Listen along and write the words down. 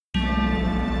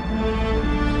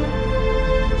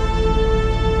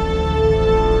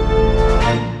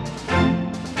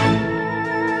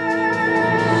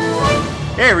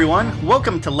everyone,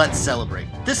 welcome to Let's Celebrate.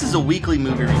 This is a weekly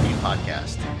movie review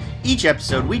podcast. Each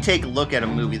episode, we take a look at a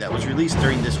movie that was released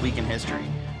during this week in history.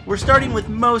 We're starting with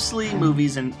mostly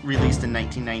movies released in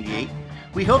 1998.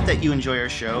 We hope that you enjoy our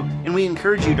show, and we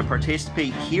encourage you to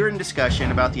participate here in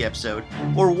discussion about the episode,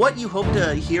 or what you hope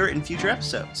to hear in future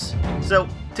episodes. So,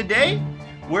 today,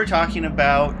 we're talking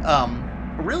about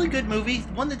a really good movie,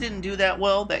 one that didn't do that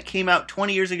well, that came out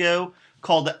 20 years ago,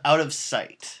 called Out of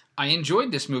Sight. I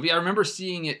enjoyed this movie. I remember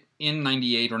seeing it in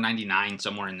 98 or 99,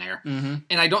 somewhere in there. Mm-hmm.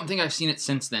 And I don't think I've seen it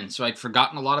since then, so I'd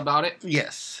forgotten a lot about it.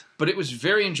 Yes. But it was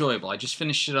very enjoyable. I just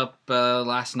finished it up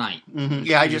last night. Mm-hmm.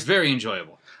 Yeah, it was very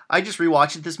enjoyable. I just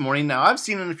rewatched it this morning. Now, I've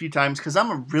seen it a few times because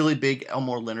I'm a really big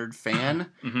Elmore Leonard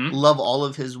fan. Mm-hmm. Love all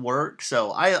of his work,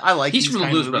 so I like He's these from the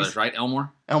kind Blues of Brothers, movies. right?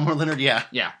 Elmore Leonard, yeah.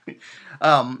 Yeah.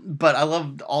 But I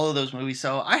loved all of those movies,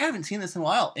 so I haven't seen this in a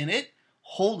while, and it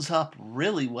holds up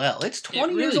really well. It's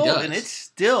 20 years old, and it's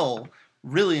still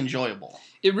really enjoyable.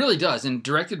 It really does, and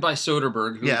directed by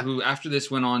Soderbergh, who after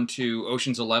this went on to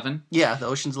Ocean's 11. Yeah, the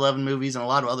Ocean's 11 movies and a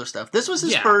lot of other stuff. This was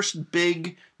his first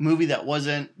big movie that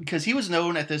wasn't, because he was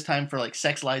known at this time for like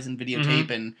Sex, Lies, and Videotape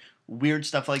and weird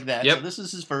stuff like that. Yep. So this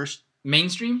is his first...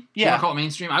 Mainstream? Yeah. You want to call it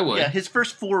mainstream? I would. Yeah, his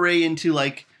first foray into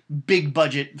like big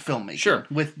budget filmmaking. Sure.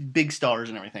 With big stars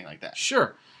and everything like that.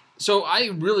 Sure. So I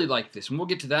really like this, and we'll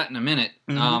get to that in a minute.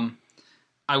 Mm-hmm.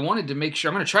 I wanted to make sure,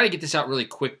 I'm going to try to get this out really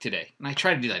quick today. And I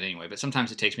try to do that anyway, but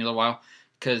sometimes it takes me a little while.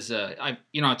 Because, I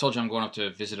told you I'm going up to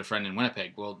visit a friend in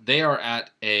Winnipeg. Well, they are at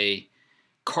a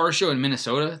car show in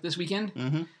Minnesota this weekend.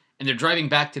 Mm-hmm. And they're driving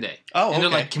back today. Oh, and they're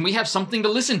like, can we have something to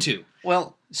listen to?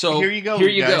 Well, so here you go, Here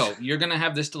you guys. go. You're going to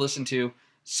have this to listen to.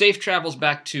 Safe travels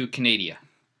back to Canada.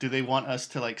 Do they want us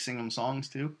to like sing them songs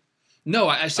too? No,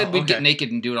 I said we'd okay. get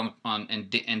naked and do it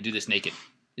and do this naked.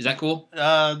 Is that cool? No,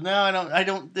 I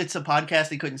don't. It's a podcast.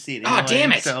 They couldn't see it. Anyway,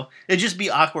 Damn it! So it'd just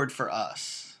be awkward for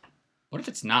us. What if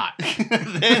it's not?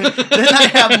 then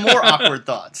I have more awkward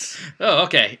thoughts. Oh,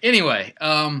 okay. Anyway,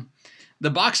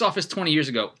 the box office 20 years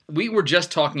ago. We were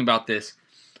just talking about this.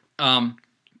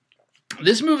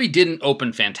 This movie didn't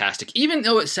open fantastic, even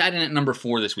though it sat in at number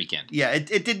 4 this weekend. Yeah,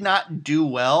 it did not do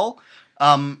well.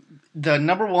 The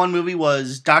number 1 movie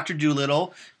was Dr.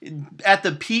 Dolittle. At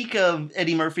the peak of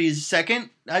Eddie Murphy's second,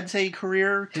 I'd say,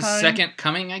 career time. His second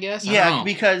coming, I guess? I Yeah, don't know.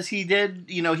 because he did,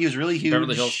 he was really huge.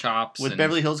 Beverly Hills Cops. With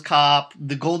Beverly Hills Cop.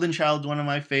 The Golden Child's one of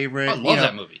my favorite. I love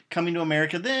that movie. Coming to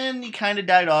America. Then he kind of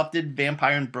died off, did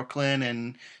Vampire in Brooklyn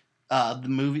and the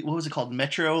movie, what was it called?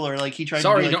 Metro? Or like he tried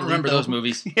Sorry, to do, don't remember those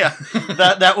movies. Yeah,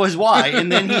 that was why.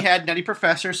 And then he had Nutty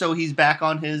Professor, so he's back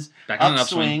on his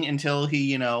upswing until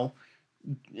he,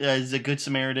 is a good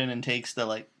Samaritan and takes the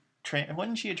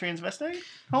wasn't she a transvestite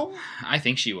home? I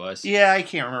think she was. Yeah, I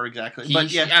can't remember exactly.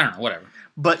 But yeah, I don't know, whatever.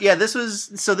 But yeah, this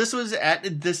was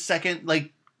at this second,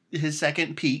 his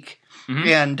second peak. Mm-hmm.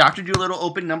 And Dr. Dolittle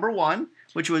opened number 1,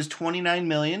 which was 29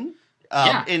 million.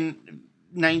 In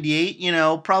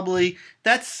 98, probably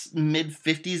that's mid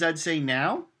 50s, I'd say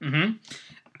now. Mm-hmm.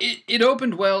 It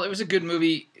opened well. It was a good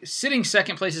movie. Sitting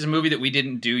second place is a movie that we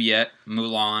didn't do yet,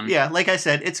 Mulan. Yeah, like I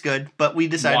said, it's good. But we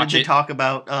decided to talk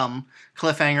about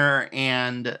Cliffhanger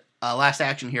and Last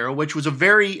Action Hero, which was a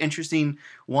very interesting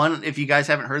one. If you guys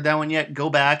haven't heard that one yet,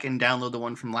 go back and download the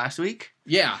one from last week.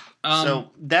 Yeah. So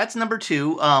that's number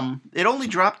 2. It only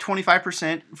dropped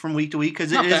 25% from week to week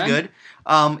because it is good.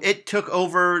 It took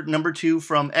over number 2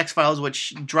 from X-Files,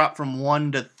 which dropped from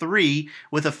 1 to 3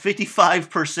 with a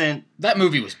 55%. That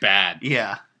movie was bad.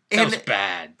 Yeah. That was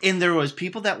bad. And there was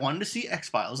people that wanted to see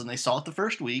X-Files, and they saw it the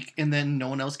first week, and then no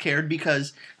one else cared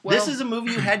because this is a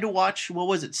movie you had to watch,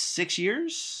 6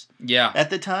 years? Yeah. At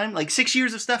the time? 6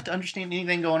 years of stuff to understand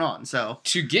anything going on, so...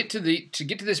 To get to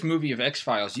this movie of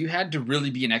X-Files, you had to really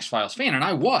be an X-Files fan, and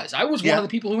I was. I was one of the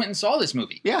people who went and saw this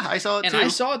movie. Yeah, I saw it too. And I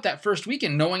saw it that first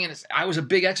weekend knowing I was a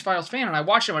big X-Files fan, and I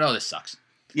watched it and went, oh, this sucks.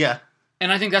 Yeah.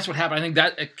 And I think that's what happened. I think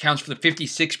that accounts for the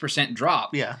 56%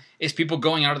 drop. Yeah. Is people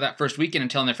going out of that first weekend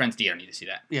and telling their friends, you don't need to see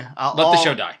that. Yeah. Let the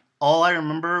show die. All I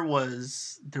remember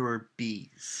was there were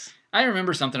bees. I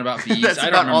remember something about bees. That's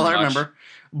about all I remember.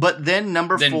 But then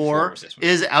number 4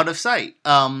 is Out of Sight.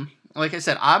 Like I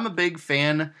said, I'm a big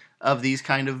fan of these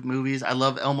kind of movies. I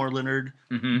love Elmore Leonard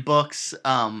books.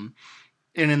 And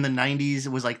in the 90s, it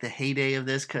was the heyday of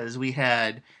this because we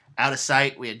had Out of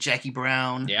Sight. We had Jackie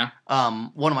Brown. Yeah.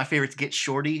 One of my favorites, Get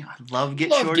Shorty. I love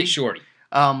Get Shorty.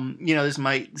 This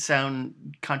might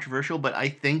sound controversial, but I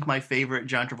think my favorite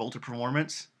John Travolta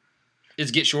performance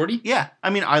is Get Shorty. Yeah. I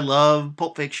mean, I love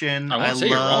Pulp Fiction. I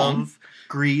love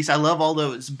Grease. I love all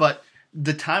those. But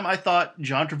the time I thought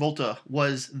John Travolta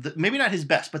was, maybe not his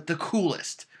best, but the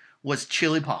coolest, was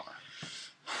Chili Palmer.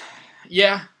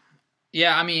 Yeah.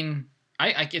 Yeah, I mean...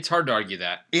 It's hard to argue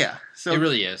that. Yeah. So it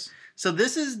really is. So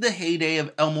this is the heyday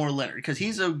of Elmore Leonard, because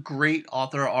he's a great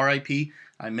author. R.I.P.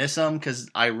 I miss him because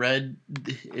I read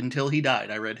until he died.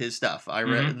 I read his stuff. I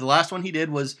read the last one he did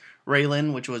was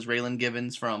Raylan, which was Raylan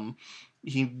Givens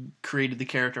he created the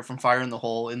character from Fire in the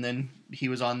Hole, and then he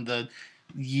was on the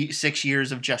 6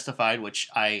 years of Justified, which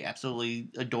I absolutely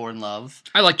adore and love.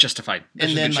 I like Justified.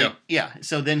 That's a good show. Yeah,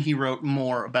 so then he wrote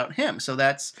more about him. So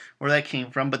that's where that came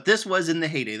from. But this was in the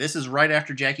heyday. This is right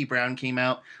after Jackie Brown came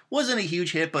out. Wasn't a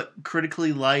huge hit, but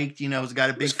critically liked. It's got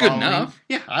a big following. Good enough.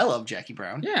 Yeah, I love Jackie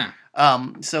Brown. Yeah.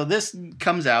 So this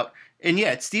comes out, and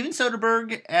yeah, it's Steven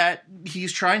Soderbergh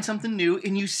he's trying something new,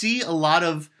 and you see a lot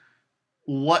of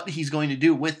what he's going to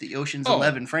do with the Ocean's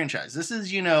 11 franchise. This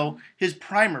is, his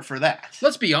primer for that.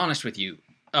 Let's be honest with you.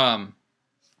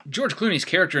 George Clooney's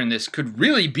character in this could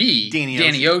really be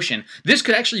Danny Ocean. This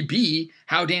could actually be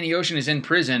how Danny Ocean is in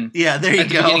prison. Yeah, there you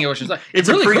go. Beginning of Ocean's 11. It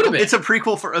really could have been. It's a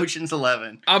prequel for Ocean's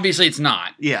 11. Obviously, it's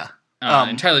not. Yeah.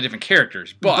 Entirely different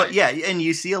characters, but yeah, and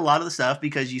you see a lot of the stuff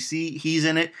because you see he's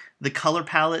in it. The color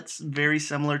palette's very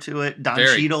similar to it. Don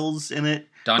Cheadle's in it,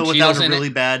 but without a really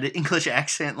bad English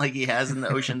accent like he has in the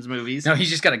Ocean's movies. No,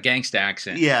 he's just got a gangsta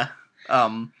accent. Yeah,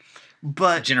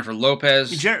 but Jennifer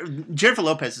Lopez. Jennifer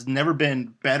Lopez has never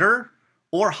been better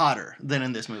or hotter than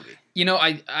in this movie.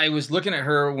 I was looking at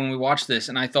her when we watched this,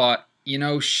 and I thought,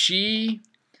 she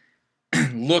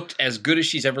looked as good as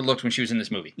she's ever looked when she was in this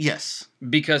movie. Yes.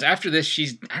 Because after this,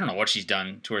 I don't know what she's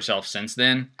done to herself since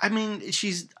then. I mean,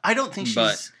 I don't think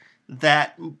she's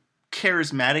that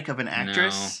charismatic of an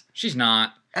actress. No, she's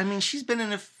not. I mean, she's been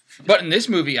in But in this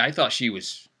movie, I thought she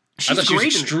was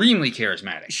extremely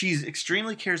charismatic. She's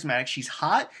extremely charismatic. She's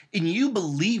hot, and you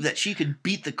believe that she could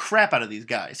beat the crap out of these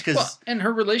guys. And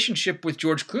her relationship with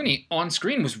George Clooney on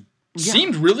screen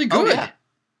seemed really good. Oh, yeah.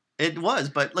 It was,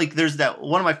 but there's that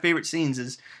one of my favorite scenes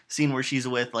is the scene where she's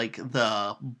with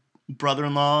the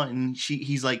brother-in-law, and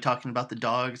he's talking about the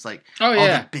dogs, all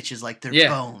the bitches like their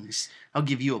bones. I'll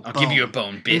give you a bone. I'll give you a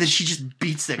bone, bitch. And then she just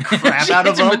beats the crap out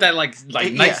of him with that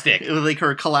nightstick, with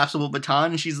her collapsible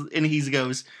baton, and he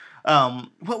goes,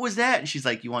 "What was that?" And she's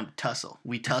like, "You want to tussle?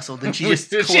 We tussled." Then she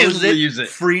just closes it,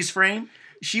 freeze frame.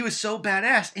 She was so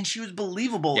badass, and she was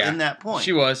believable in that point.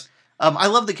 She was. I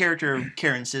love the character of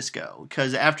Karen Sisco,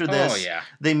 because after this,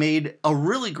 they made a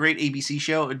really great ABC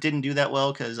show. It didn't do that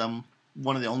well because I'm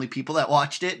one of the only people that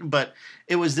watched it, but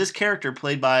it was this character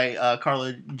played by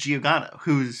Carla Giordano,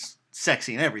 who's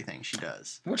sexy in everything she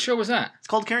does. What show was that? It's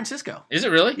called Karen Sisco. Is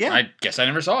it really? Yeah. I guess I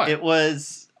never saw it. It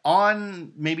was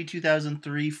on maybe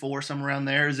 2003, 2004, somewhere around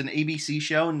there. It was an ABC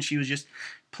show, and she was just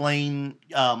playing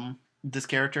this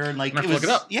character, and look it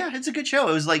up. Yeah, it's a good show.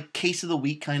 It was case of the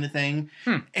week kind of thing.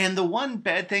 And the one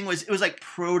bad thing was it was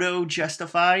proto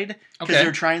Justified, because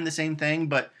they're trying the same thing,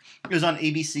 but it was on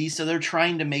ABC, so they're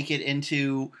trying to make it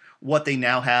into what they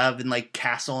now have in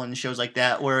Castle and shows like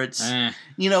that, where it's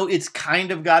it's kind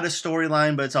of got a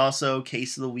storyline, but it's also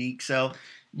case of the week. So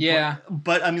yeah,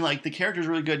 but I mean, the character's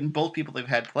really good, and both people they've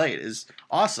had play it is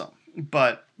awesome.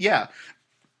 But yeah.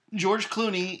 George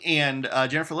Clooney and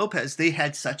Jennifer Lopez, they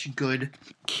had such good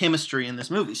chemistry in this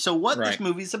movie. So what this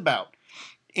movie's about,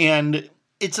 and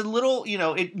it's a little,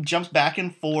 it jumps back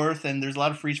and forth, and there's a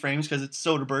lot of freeze frames because it's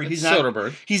Soderbergh.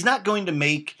 He's not going to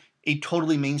make a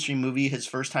totally mainstream movie his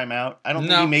first time out. I don't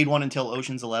think he made one until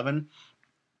Ocean's 11.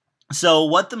 So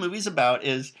what the movie's about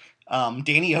is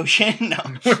Danny Ocean. No.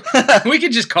 We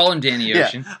could just call him Danny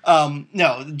Ocean. Yeah.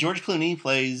 No, George Clooney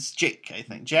plays Jake, I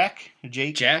think.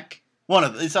 Jack? One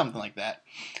of them, something like that.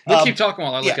 We'll keep talking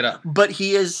while I look it up. But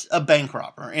he is a bank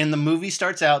robber, and the movie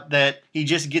starts out that he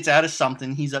just gets out of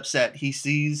something. He's upset. He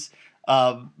sees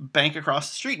a bank across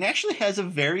the street, and actually has a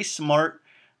very smart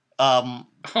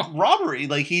robbery.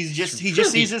 He just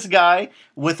sees this guy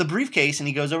with a briefcase, and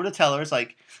he goes over to tell her, it's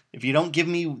if you don't give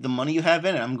me the money you have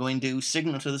in it, I'm going to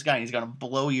signal to this guy, and he's going to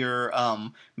blow your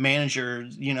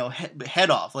manager's head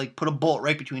off. Put a bullet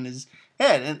right between his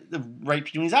head and right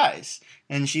between his eyes.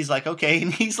 And she's like, okay.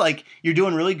 And he's like, you're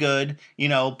doing really good.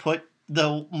 Put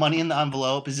the money in the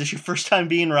envelope. Is this your first time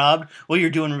being robbed? Well,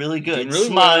 you're doing really good. Really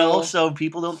Smile well. So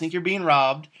people don't think you're being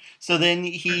robbed. So then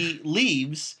he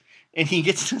leaves, and he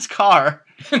gets in his car,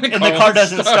 and the car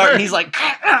doesn't start. And he's like,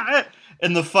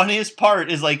 and the funniest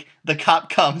part is the cop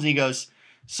comes and he goes,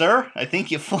 "Sir, I think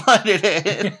you flooded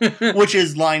it," which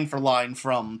is line for line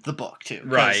from the book too.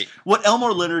 Right. What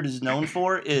Elmore Leonard is known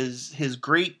for is his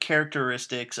great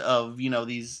characteristics of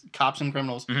these cops and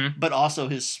criminals, but also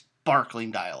his sparkling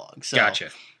dialogue. So,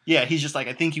 gotcha. Yeah, he's just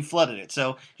I think you flooded it.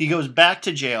 So he goes back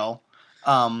to jail.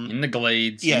 In the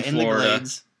Glades. Yeah, in the Florida.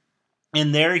 Glades.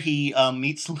 And there he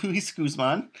meets Luis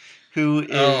Guzman, who is...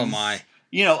 Oh, my.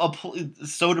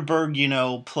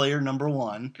 Soderbergh, player number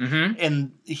one,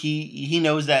 and he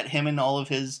knows that him and all of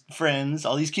his friends,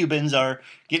 all these Cubans, are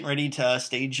getting ready to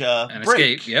stage an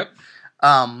break. Escape. Yep.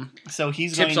 So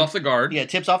he's tips off the guard. Yeah,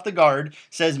 tips off the guard.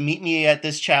 Says, "Meet me at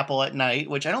this chapel at night,"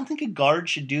 which I don't think a guard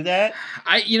should do that.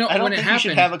 I don't think you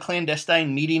should have a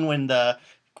clandestine meeting when the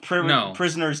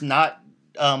prisoner's not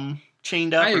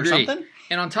chained up or something.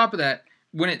 And on top of that,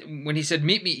 when he said,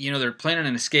 "Meet me," they're planning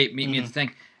an escape. Meet me at the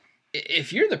thing.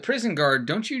 If you're the prison guard,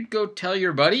 don't you go tell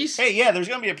your buddies? Hey, yeah, there's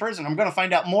going to be a prison. I'm going to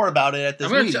find out more about it at this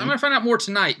meeting. I'm going to find out more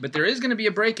tonight, but there is going to be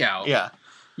a breakout. Yeah.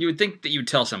 You would think that you would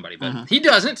tell somebody, but he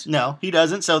doesn't. No, he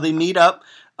doesn't. So they meet up.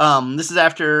 This is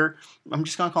after, I'm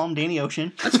just going to call him Danny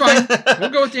Ocean. That's fine. We'll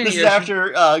go with Danny Ocean. This is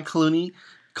after Clooney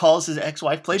calls his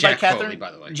ex-wife, played by Catherine. Foley,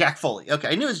 by the way. Jack Foley. Okay,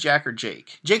 I knew it was Jack or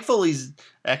Jake. Jake Foley's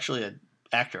actually an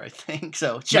actor, I think.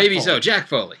 So Jack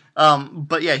Foley.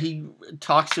 But yeah, he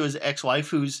talks to his ex-wife,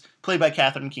 who's played by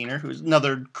Catherine Keener, who's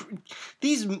another.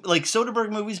 These like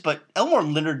Soderbergh movies, but Elmore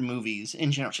Leonard movies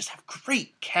in general just have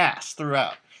great casts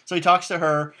throughout. So he talks to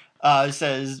her.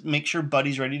 Says, make sure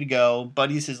Buddy's ready to go.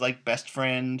 Buddy's his best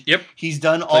friend. Yep. He's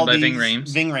done all these. Ving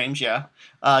Rhames. Ving Rhames,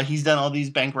 yeah. He's done all these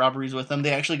bank robberies with them.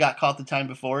 They actually got caught the time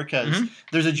before because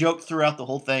there's a joke throughout the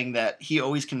whole thing that he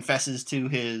always confesses to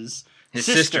his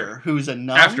sister, who's a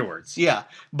nun. Afterwards. Yeah.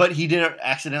 But he did it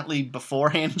accidentally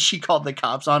beforehand. She called the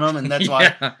cops on him, and that's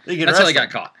why they get arrested. That's how they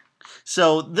got caught.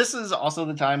 So this is also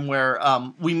the time where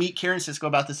we meet Karen Sisco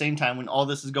about the same time when all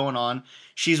this is going on.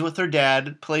 She's with her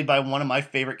dad, played by one of my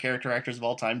favorite character actors of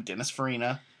all time, Dennis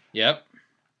Farina. Yep.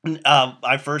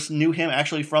 I first knew him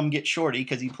actually from Get Shorty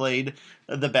because he played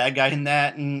the bad guy in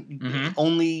that, and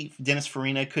only Dennis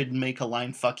Farina could make a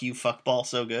line "fuck you, fuckball"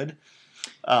 so good.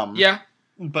 Yeah,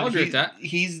 but I'll agree with that.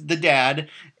 He's the dad,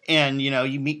 and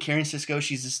you meet Karen Sisco.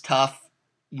 She's this tough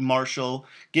marshal,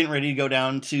 getting ready to go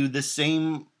down to the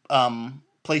same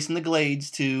place in the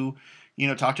Glades to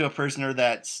talk to a prisoner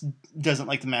that doesn't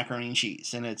like the macaroni and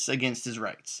cheese, and it's against his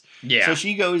rights. Yeah. So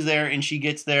she goes there, and she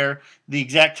gets there the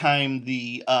exact time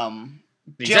the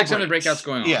breakout's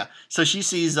going on. Yeah. So she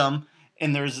sees them,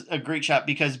 and there's a great shot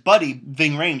because Buddy,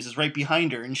 Ving Rhames, is right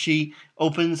behind her, and she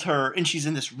opens her, and she's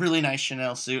in this really nice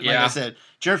Chanel suit. Like I said,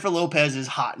 Jennifer Lopez is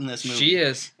hot in this movie. She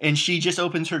is. And she just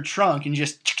opens her trunk and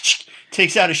just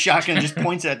takes out a shotgun and just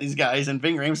points at these guys, and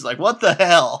Ving Rhames is like, what the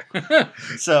hell?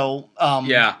 So,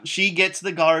 she gets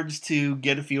the guards to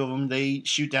get a few of them. They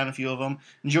shoot down a few of them.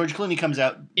 And George Clooney comes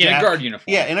out. In a guard uniform.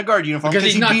 Yeah, in a guard uniform.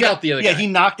 Because he knocked out the other guy. Yeah, he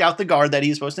knocked out the guard that he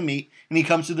was supposed to meet, and he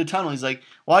comes through the tunnel. He's like,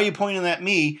 why are you pointing at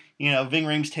me? Ving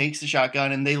Rhames takes the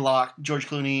shotgun, and they lock George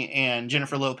Clooney and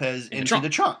Jennifer Lopez into the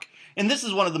trunk. And this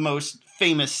is one of the most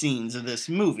famous scenes of this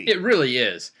movie. It really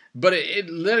is. But it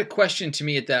led a question to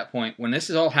me at that point. When this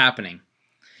is all happening,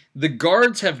 the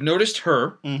guards have noticed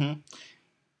her. Mm-hmm.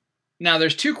 Now,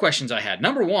 there's two questions I had.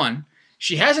 Number one,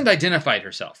 she hasn't identified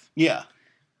herself. Yeah.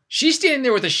 She's standing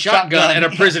there with a shotgun at a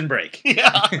prison break.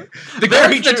 Yeah. The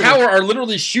guards at the tower are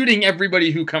literally shooting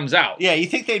everybody who comes out. Yeah, you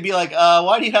think they'd be like,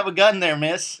 why do you have a gun there,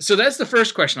 miss? So that's the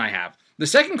first question I have. The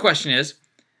second question is,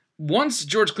 once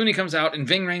George Clooney comes out and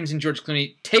Ving Rhames and George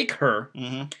Clooney take her,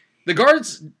 the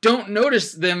guards don't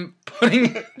notice them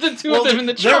putting the two of them in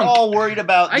the trunk. They're all worried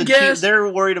about. They're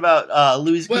worried about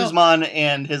Luis Guzman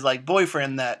and his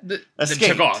boyfriend that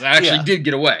escaped. Took off. That actually did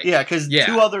get away. Yeah, because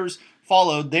two others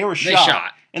followed. They were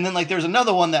shot. And then there's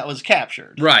another one that was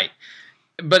captured. Right,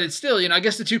 but it's still I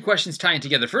guess the two questions tying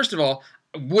together. First of all,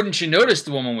 wouldn't you notice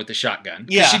the woman with the shotgun?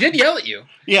 Yeah. She did yell at you.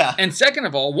 Yeah. And second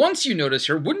of all, once you notice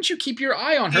her, wouldn't you keep your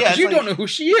eye on her? Because you don't know who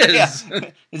she is.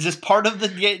 Yeah. Is this part of the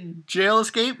jail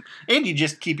escape? And you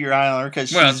just keep your eye on her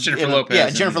because it's Jennifer Lopez. Yeah,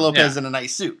 Jennifer Lopez in a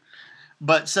nice suit.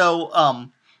 But so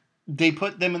they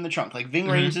put them in the trunk. Ving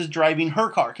Rhames is driving her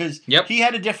car because he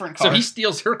had a different car. So he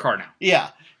steals her car now. Yeah.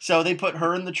 So they put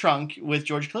her in the trunk with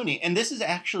George Clooney. And this is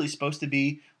actually supposed to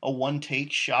be a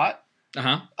one-take shot.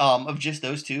 Of just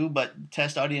those two, but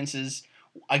test audiences,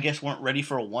 I guess, weren't ready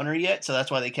for a oneer yet, so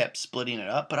that's why they kept splitting it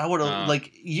up. But I would have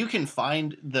you can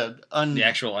find the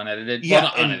actual unedited,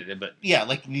 not unedited, but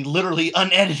the literally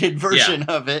unedited version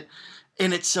of it,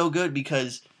 and it's so good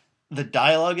because the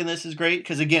dialogue in this is great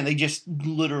because again they just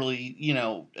literally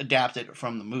adapted it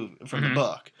from the movie from the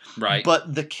book, right?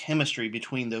 But the chemistry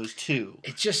between those two,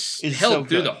 it just held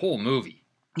through the whole movie.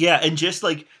 Yeah, and just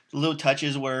little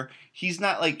touches where he's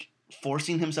not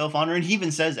forcing himself on her, and he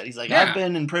even says that he's like, I've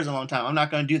been in prison a long time, I'm not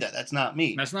going to do that, that's not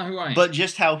me, that's not who I am. But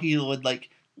just how he would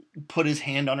put his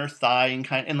hand on her thigh and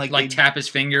tap his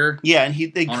finger, and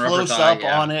they close up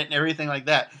on it and everything like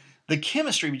that. The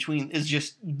chemistry between is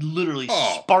just literally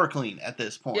sparkling at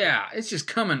this point. Yeah, it's just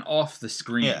coming off the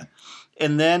screen. Yeah,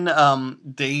 And then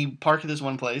they park at this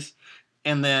one place.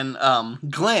 And then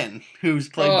Glenn, who's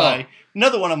played by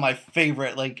another one of my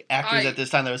favorite actors at this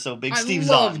time that was so big, Steve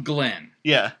Zahn. I love Glenn.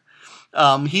 Yeah.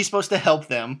 He's supposed to help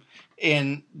them.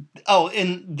 And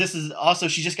this is also,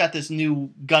 she just got this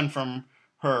new gun from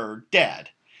her dad.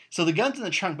 So the gun's in the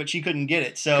trunk, but she couldn't get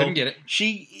it. So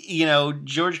she,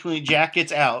 George Clooney, Jack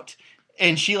gets out,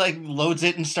 and she loads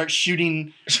it and starts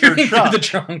shooting her trunk. The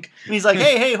trunk. And he's like,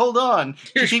 hey, hold on.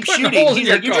 She keeps shooting. He's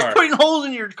like, you're just putting holes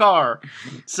in your car.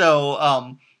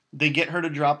 So they get her to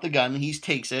drop the gun. He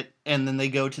takes it, and then they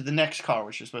go to the next car,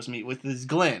 which they're supposed to meet with, is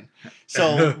Glenn.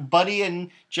 So Buddy and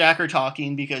Jack are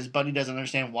talking because Buddy doesn't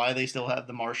understand why they still have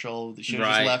the marshal. They should have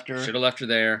just left her. Should have left her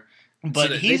there. But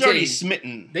so he's already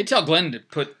smitten. They tell Glenn to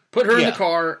put her in the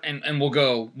car, and we'll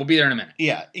go. We'll be there in a minute.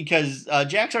 Yeah, because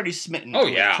Jack's already smitten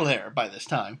Claire by this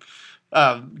time.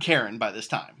 Karen by this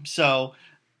time. So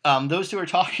those two are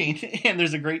talking, and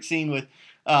there's a great scene with,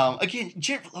 again,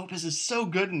 Jennifer Lopez is so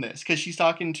good in this, because she's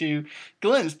talking to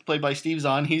Glenn, played by Steve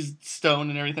Zahn. He's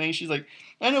stoned and everything. She's like,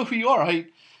 I know who you are. I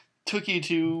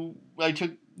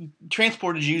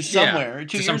transported you somewhere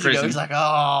 2 years ago. He's like,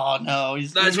 oh no.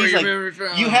 That's where you're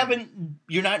from.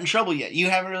 You're not in trouble yet. You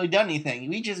haven't really done anything.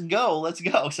 We just go. Let's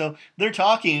go. So they're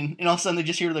talking, and all of a sudden they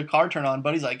just hear their car turn on.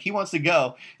 Buddy's like, he wants to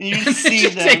go. And you just see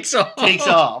them takes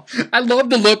off. I love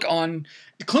the look on,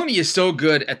 Clooney is so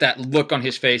good at that look on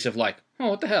his face of like, oh,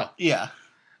 what the hell? Yeah.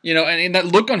 And that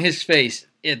look on his face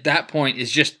at that point is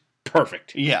just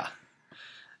perfect. Yeah.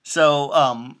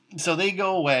 So, so they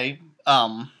go away.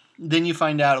 Then you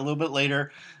find out a little bit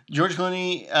later, George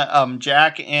Clooney,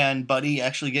 Jack, and Buddy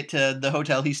actually get to the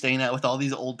hotel he's staying at with all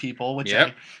these old people, which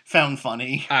I found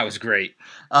funny. That was great.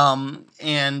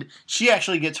 And she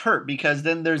actually gets hurt because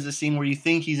then there's a scene where you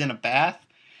think he's in a bath,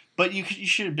 but you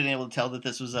should have been able to tell that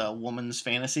this was a woman's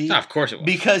fantasy. Oh, of course it was.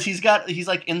 Because he's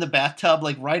like in the bathtub,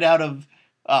 like right out of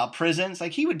prison. It's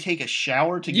like he would take a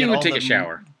shower to get all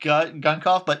the gun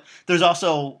cough, but there's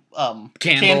also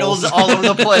candles all over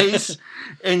the place.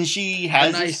 And she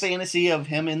has this fantasy of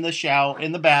him in the shower,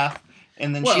 in the bath,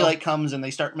 and then she comes and they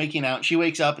start making out. She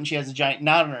wakes up and she has a giant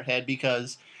knot on her head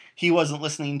because Glenn wasn't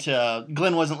listening to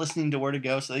Where to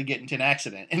Go, so they get into an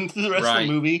accident. And through the rest of the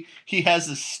movie, he has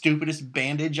the stupidest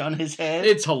bandage on his head.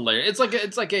 It's hilarious. It's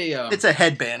a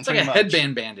headband. It's like a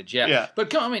headband bandage. Yeah.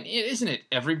 But isn't it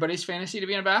everybody's fantasy to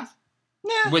be in a bath?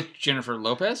 Yeah. With Jennifer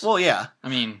Lopez? Well, yeah.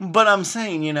 But I'm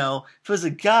saying, if it was a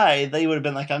guy, they would have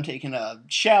been like, I'm taking a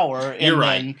shower, and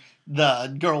then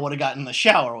the girl would have gotten in the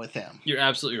shower with him. You're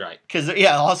absolutely right. Because,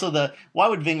 also why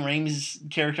would Ving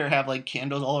Rhames' character have,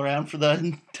 candles all around for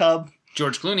the tub?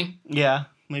 George Clooney. Yeah.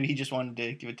 Maybe he just wanted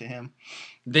to give it to him.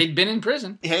 They'd been in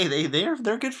prison. Hey, they're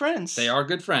good friends. They are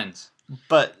good friends.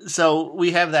 But, so,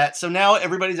 we have that. So now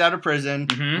everybody's out of prison.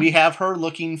 Mm-hmm. We have her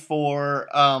looking for,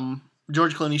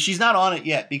 George Clooney. She's not on it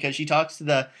yet because she talks to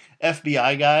the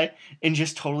FBI guy and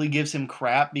just totally gives him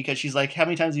crap because she's like, how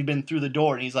many times have you been through the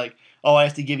door? And he's like, oh, I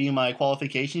have to give you my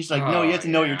qualifications. She's like, no, you have to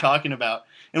know what you're talking about.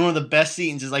 And one of the best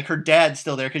scenes is her dad's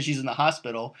still there because she's in the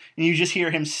hospital, and you just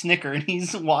hear him snicker, and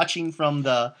he's watching from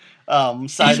the side of the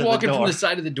door. He's walking from the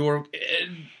side of the door.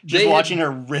 Just watching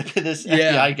her rip this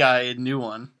FBI guy a new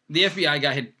one. The FBI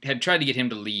guy had tried to get him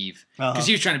to leave because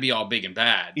he was trying to be all big and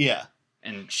bad. Yeah.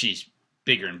 And she's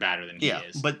bigger and badder than he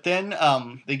is. But then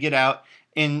they get out,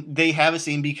 and they have a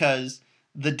scene because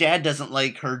the dad doesn't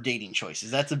like her dating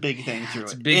choices. That's a big thing through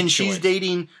it. And she's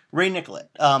dating Ray Nicolette,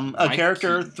 a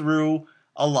character through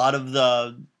a lot of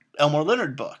the Elmore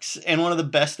Leonard books. And one of the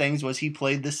best things was he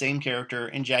played the same character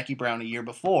in Jackie Brown a year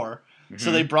before. Mm-hmm.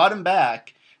 So they brought him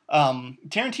back.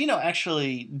 Tarantino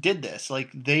actually did this.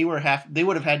 They would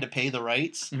have had to pay the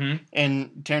rights. Mm-hmm. And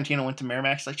Tarantino went to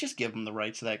Miramax, just give him the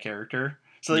rights to that character.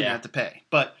 So they didn't have to pay.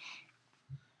 But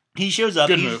he shows up.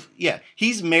 Good move. Yeah.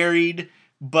 He's married,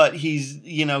 but he's,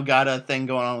 got a thing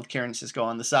going on with Karen Sisco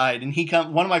on the side. And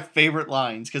one of my favorite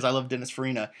lines, because I love Dennis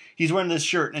Farina, he's wearing this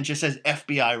shirt and it just says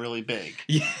FBI really big.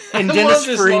 Yeah, and Dennis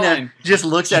Farina just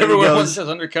looks at it and goes, one that says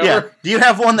undercover? Yeah. Do you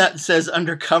have one that says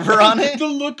undercover on it? The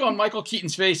look on Michael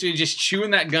Keaton's face, he's just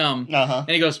chewing that gum. And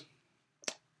he goes,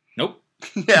 nope.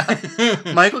 Yeah.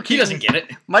 Michael Keaton. He doesn't get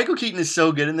it. Michael Keaton is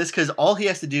so good in this because all he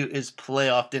has to do is play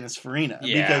off Dennis Farina.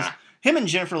 Yeah. Because him and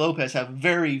Jennifer Lopez have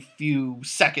very few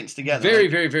seconds together. Very,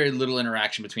 very, very little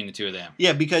interaction between the two of them.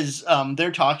 Yeah, because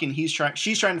they're talking. She's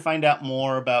trying to find out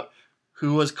more about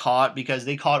who was caught because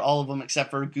they caught all of them except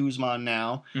for Guzman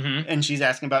now. Mm-hmm. And she's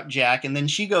asking about Jack. And then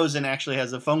she goes and actually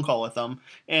has a phone call with them.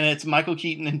 And it's Michael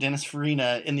Keaton and Dennis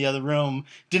Farina in the other room.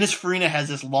 Dennis Farina has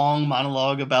this long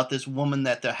monologue about this woman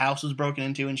that the house was broken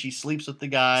into and she sleeps with the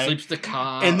guy. Sleeps the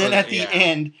cop. And then at the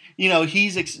end,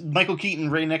 Michael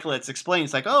Keaton, Ray Nicolette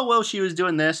explains, like, oh, well, she was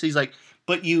doing this. He's like,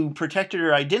 but you protected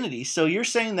her identity. So you're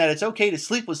saying that it's okay to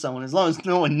sleep with someone as long as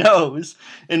no one knows.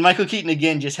 And Michael Keaton,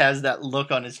 again, just has that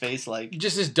look on his face, like...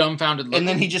 Just this dumbfounded look. And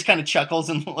then he just kind of chuckles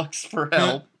and looks for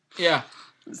help. Yeah.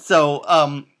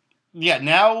 So,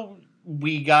 now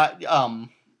we got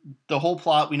the whole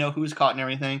plot. We know who's caught and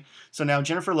everything. So now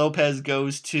Jennifer Lopez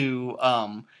goes to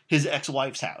his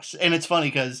ex-wife's house. And it's funny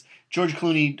because George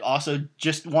Clooney also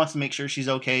just wants to make sure she's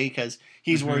okay because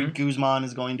he's worried Guzman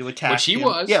is going to attack Which he him.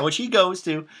 was. Yeah, which he goes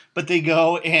to. But they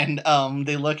go and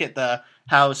they look at the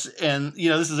house, and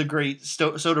this is a great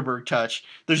Soderbergh touch.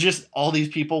 There's just all these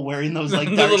people wearing those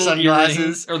like dark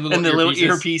sunglasses and the little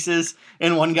earpieces,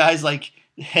 and one guy's like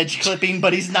hedge clipping,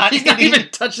 but he's not even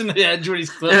touching the edge when he's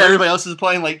clipping. And everybody else is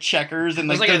playing like checkers, and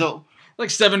like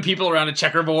 7 people around a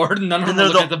checkerboard, and none of them are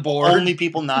looking at the board. Only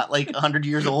people not like 100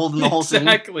 years old in the whole scene.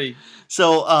 Exactly.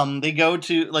 So they go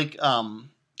to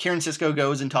Karen Sisco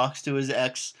goes and talks to his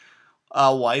ex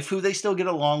wife, who they still get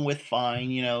along with fine.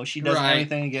 She doesn't have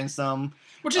anything against them,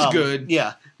 which is good.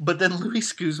 Yeah, but then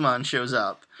Luis Guzman shows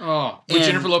up. Oh, with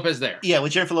Jennifer Lopez there. Yeah,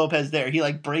 with Jennifer Lopez there, he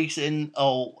like breaks in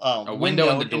a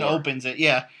window in the door and opens it.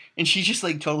 Yeah. And she just,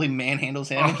 like, totally manhandles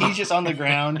him. And he's just on the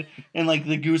ground. And, like,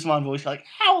 the Guzman voice, like,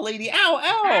 ow, lady, ow,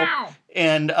 ow. Ow.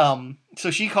 And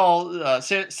so she calls,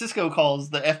 Sisco calls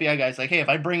the FBI guys, like, hey, if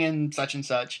I bring in such and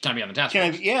such. Can I be on the task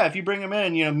force? If you bring him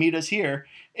in, meet us here.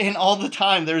 And all the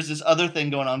time, there's this other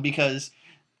thing going on because...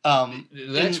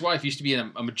 the ex-wife used to be a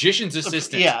magician's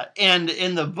assistant. Yeah, and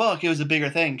in the book, it was a bigger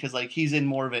thing because, like, he's in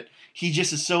more of it. He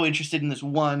just is so interested in this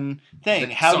one thing.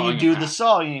 How do you do the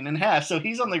sawing in half? So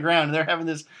he's on the ground, and they're having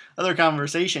this other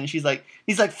conversation. He's like,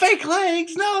 fake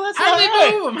legs? No, that's How not do right.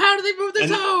 they move them? How do they move their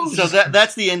toes? So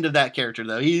that's the end of that character,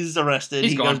 though. He's arrested.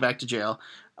 He goes back to jail.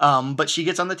 But she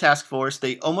gets on the task force.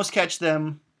 They almost catch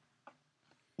them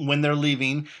when they're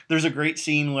leaving. There's a great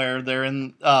scene where they're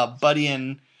in, Buddy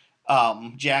and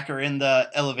Jack are in the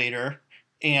elevator,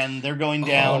 and they're going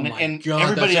down, and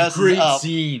everybody else is up.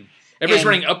 Scene. Everybody's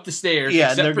running up the stairs,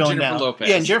 except they're for going Jennifer down. Lopez.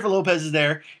 Yeah, and Jennifer Lopez is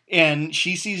there, and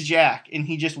she sees Jack, and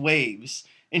he just waves,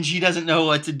 and she doesn't know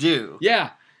what to do.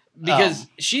 Yeah, because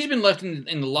she's been left in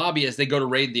the lobby as they go to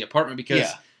raid the apartment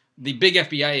because the big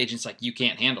FBI agent's like, you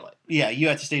can't handle it. Yeah, you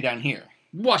have to stay down here.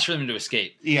 Watch for them to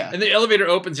escape. Yeah. And the elevator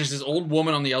opens, there's this old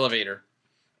woman on the elevator,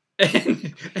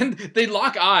 and they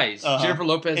lock eyes. Jennifer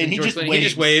Lopez and George Clooney. He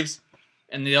just waves,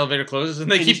 and the elevator closes,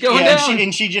 and they keep going down.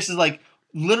 And she just is like,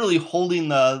 literally holding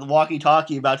the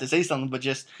walkie-talkie about to say something, but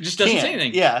just doesn't say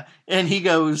anything. Yeah, and he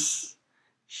goes,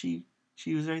 she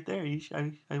was right there.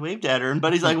 I waved at her, and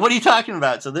Buddy's like, what are you talking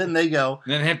about? So then they go.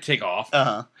 And then they have to take off.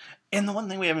 And the one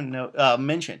thing we haven't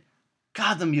mentioned,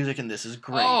 God, the music in this is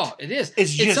great. Oh, it is.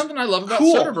 It's just something I love about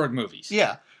cool. Soderbergh movies.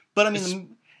 Yeah, but I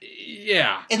mean,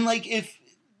 yeah. And like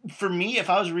for me, if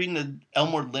I was reading the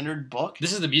Elmore Leonard book,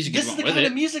 this is the music. This is the kind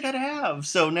of music I'd have.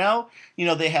 So now,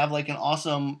 they have like an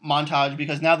awesome montage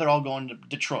because now they're all going to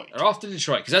Detroit. They're off to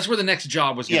Detroit because that's where the next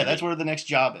job was going to be. Yeah, that's where the next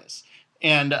job is.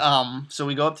 And so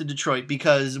we go up to Detroit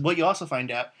because what you also find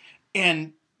out,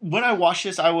 and when I watched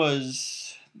this, I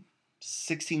was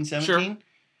 16, 17. Sure.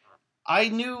 I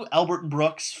knew Albert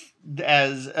Brooks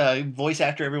as a voice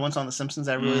actor every once on The Simpsons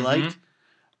I really liked.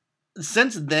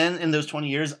 Since then, in those 20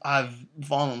 years, I've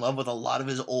fallen in love with a lot of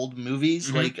his old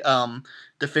movies, like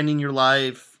Defending Your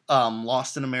Life,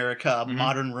 Lost in America,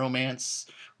 Modern Romance,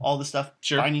 all the stuff.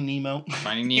 Sure. Finding Nemo.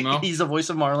 Finding Nemo. He's the voice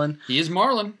of Marlin. He is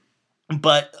Marlin.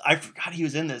 But I forgot he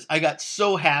was in this. I got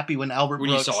so happy when Albert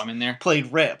Brooks you saw him in there.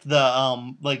 Played Rip,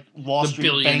 the Wall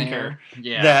Street banker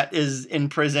that is in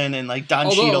prison, and like Don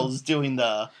Cheadle's doing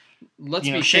the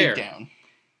shakedown.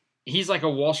 He's like a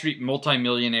Wall Street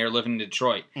multimillionaire living in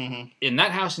Detroit. Mm-hmm. In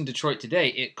that house in Detroit today,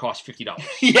 it costs $50.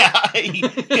 yeah,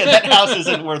 that house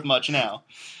isn't worth much now.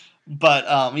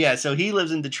 But so he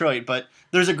lives in Detroit. But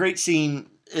there's a great scene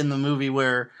in the movie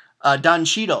where Don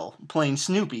Cheadle playing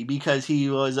Snoopy because he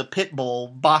was a pit bull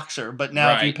boxer, but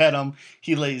now if you pet him,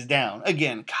 he lays down.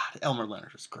 Again, God, Elmer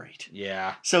Leonard was great.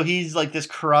 Yeah. So he's like this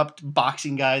corrupt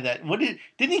boxing guy that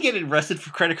didn't he get arrested for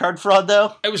credit card fraud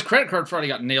though? It was credit card fraud he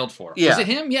got nailed for. Yeah. Was it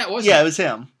him? Yeah, it was. Yeah, it was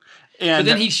him. And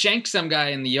but then he shanked some guy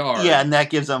in the yard. Yeah, and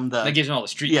that gives him all the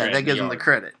street credit. Yeah, that gives him the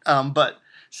credit. But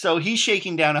so he's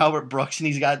shaking down Albert Brooks, and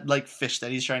he's got like fish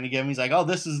that he's trying to give him. He's like, "Oh,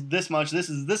 this is this much. This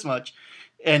is this much."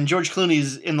 And George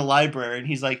Clooney's in the library, and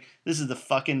he's like, "This is the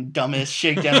fucking dumbest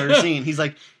shakedown I've ever seen." He's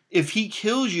like, "If he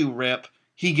kills you, Rip,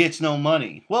 he gets no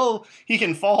money." Well, he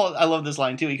can fall. I love this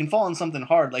line too. He can fall on something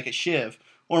hard like a shiv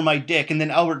or my dick, and then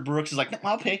Albert Brooks is like, "No,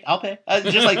 I'll pay."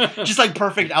 Just like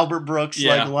perfect Albert Brooks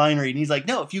like line read. And he's like,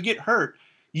 "No, if you get hurt,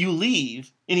 you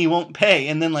leave, and he won't pay."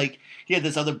 And then like he had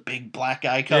this other big black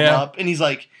guy come up, and he's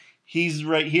like, he's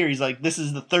right here. He's like, "This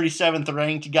is the 37th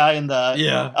ranked guy in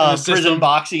the prison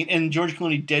boxing," and George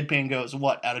Clooney deadpan goes,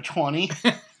 "What, out of 20?"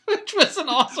 Which was an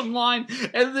awesome line.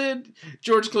 And then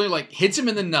George Clooney like hits him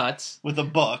in the nuts with a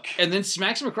book, and then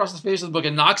smacks him across the face with a book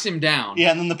and knocks him down.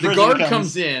 Yeah, and then the guard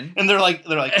comes in, and they're like,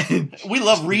 "We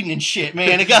love reading and shit,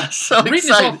 man." It got so reading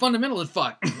excited. is all fundamental as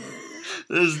fuck.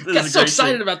 This got so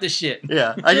excited about this shit.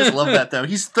 Yeah, I just love that though.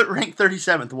 He's ranked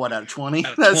 37th. What, out of 20?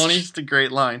 That's just a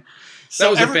great line. That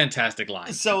was a fantastic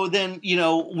line. So then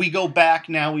we go back.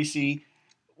 Now we see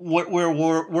where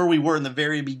we were in the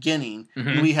very beginning,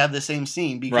 and we have the same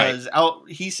scene because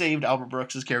he saved Albert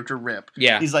Brooks' character Rip.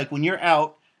 Yeah, he's like, "When you're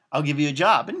out, I'll give you a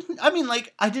job." And I mean,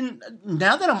 like, I didn't.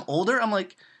 Now that I'm older, I'm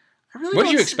like, I really. What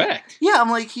did you expect? Yeah, I'm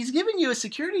like, he's giving you a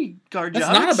security guard job.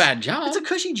 That's not a bad job. It's a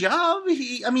cushy job.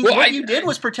 What you did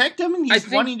was protect him, and he's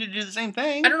wanting to do the same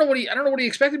thing. I don't know what he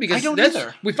expected because I don't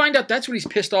either. We find out that's what he's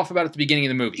pissed off about at the beginning of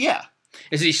the movie. Yeah.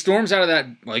 Is that he storms out of that,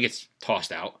 well, he gets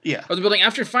tossed out of the building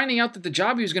after finding out that the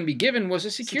job he was going to be given was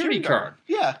a security card.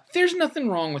 Yeah. There's nothing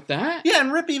wrong with that. Yeah,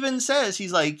 and Rip even says,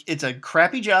 he's like, "It's a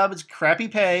crappy job, it's crappy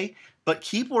pay, but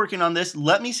keep working on this.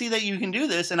 Let me see that you can do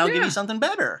this, and I'll give you something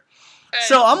better."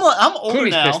 So I'm older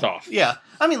Clooney's now. Pissed off. Yeah.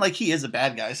 I mean, like, he is a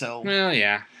bad guy, so. Well,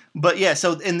 yeah. But yeah,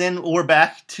 and then we're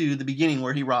back to the beginning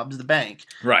where he robs the bank.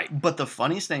 Right. But the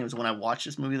funniest thing was when I watched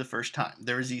this movie the first time,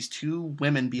 there was these two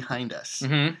women behind us.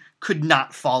 Could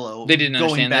not follow. They didn't going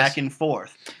understand back this? and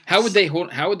forth. How would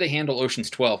they handle Ocean's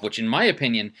 12, which in my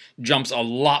opinion jumps a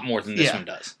lot more than this one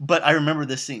does? But I remember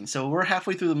this scene. So we're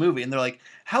halfway through the movie, and they're like,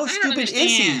 "How stupid is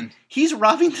he? He's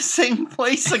robbing the same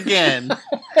place again."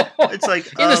 It's like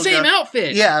in the same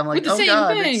outfit. Yeah, I'm like, with the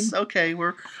same thing. It's okay,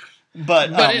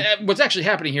 But what's actually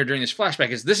happening here during this flashback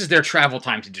is this is their travel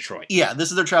time to Detroit. Yeah,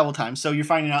 this is their travel time. So you're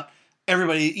finding out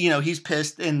everybody, he's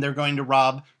pissed and they're going to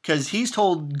rob because he's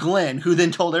told Glenn, who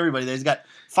then told everybody that he's got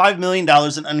 $5 million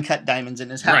in uncut diamonds in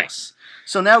his house. Right.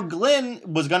 So now Glenn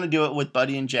was going to do it with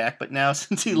Buddy and Jack, but now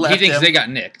since he left him... He thinks they got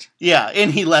nicked. Yeah,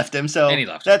 and he left him, so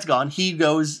that's gone. He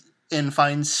goes and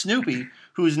finds Snoopy,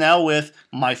 who's now with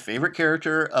my favorite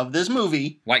character of this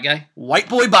movie. White guy? White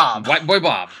Boy Bob. White Boy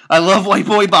Bob. I love White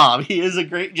Boy Bob. He is a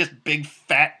great, just big,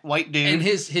 fat, white dude. And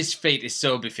his fate is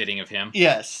so befitting of him.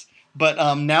 Yes.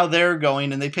 But now they're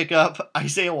going, and they pick up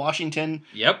Isaiah Washington.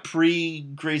 Yep.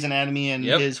 Pre-Grey's Anatomy and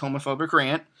his homophobic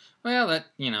rant. Well,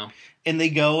 And they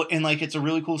go, and, like, it's a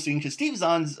really cool scene, because Steve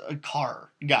Zahn's a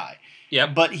car guy. Yeah.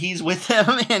 But he's with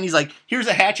them, and he's like, "Here's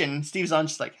a hatchet." And Steve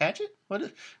Zahn's just like, "Hatchet? What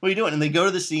are you doing?" And they go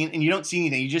to the scene, and you don't see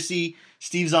anything. You just see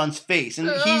Steve Zahn's face. And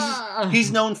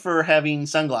he's known for having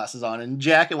sunglasses on. And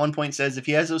Jack at one point says, if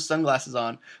he has those sunglasses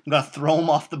on, I'm going to throw him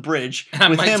off the bridge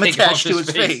with him attached to his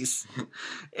face.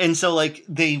 And so, like,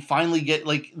 they finally get,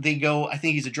 like, they go, I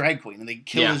think he's a drag queen, and they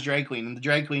kill his drag queen. And the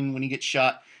drag queen, when he gets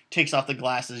shot, takes off the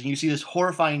glasses. And you see this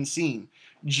horrifying scene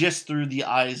just through the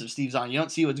eyes of Steve Zahn. You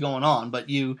don't see what's going on, but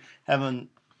you got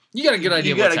a good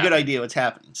idea. What's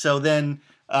happening. So then,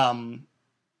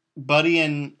 Buddy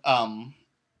and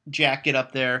Jack get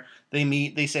up there. They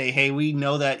meet. They say, "Hey, we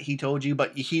know that he told you,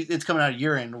 but it's coming out of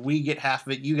your end. We get half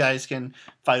of it. You guys can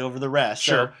fight over the rest."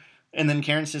 Sure. So, and then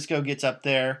Karen Sisco gets up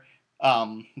there.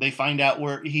 He finds out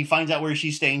where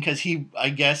she's staying because he, I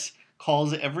guess,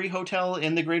 calls every hotel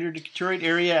in the greater Detroit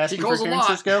area asking for Karen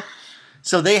Sisco.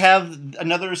 So they have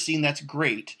another scene that's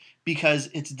great because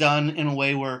it's done in a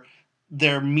way where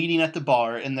they're meeting at the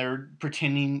bar and they're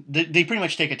pretending they pretty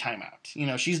much take a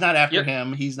timeout. She's not after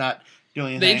him. He's not doing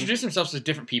anything. They introduce themselves as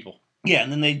different people. Yeah,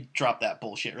 and then they drop that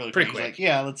bullshit really quick. Like,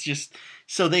 yeah, let's just...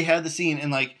 So they have the scene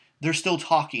and, like, they're still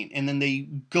talking and then they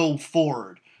go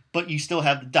forward. But you still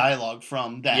have the dialogue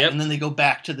from that. Yep. And then they go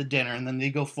back to the dinner and then they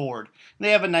go forward. And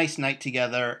they have a nice night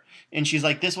together. And she's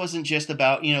like, this wasn't just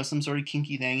about, some sort of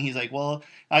kinky thing. He's like, well,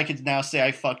 I could now say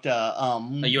I fucked a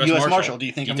U.S. Marshal. Do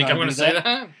you think I'm going to say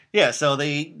that? Yeah, so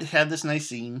they have this nice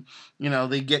scene.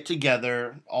 They get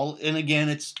together. And again,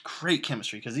 it's great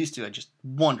chemistry because these two had just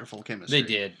wonderful chemistry. They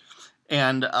did.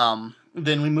 And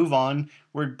then we move on.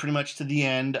 We're pretty much to the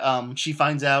end. She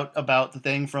finds out about the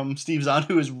thing from Steve Zahn,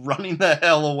 who is running the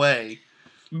hell away.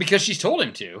 Because she's told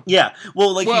him to. Yeah.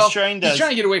 He's trying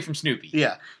to get away from Snoopy.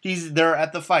 Yeah. They're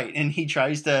at the fight, and he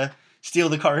tries to steal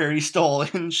the car he stole,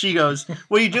 and she goes,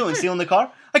 "What are you doing, stealing the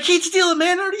car?" I can't steal it,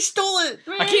 man. I already stole it.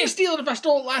 I can't steal it if I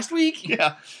stole it last week.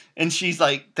 Yeah. And she's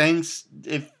like, thanks,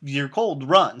 if you're cold,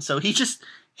 run. So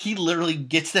he literally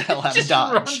gets the hell out of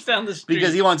Dodge. Runs down the street.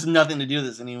 Because he wants nothing to do with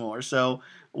this anymore. So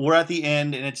we're at the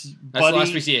end, and it's Buddy. That's the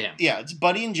last we see of him. Yeah, it's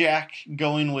Buddy and Jack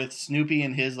going with Snoopy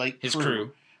and his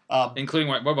crew. Including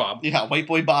White Boy Bob. Yeah, White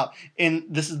Boy Bob. And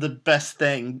this is the best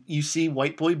thing. You see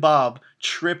White Boy Bob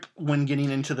trip when getting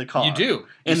into the car. You do.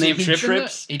 And then he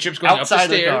trips going outside up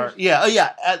the stairs. the car.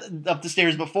 Yeah, up the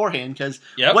stairs beforehand. Because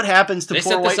what happens to They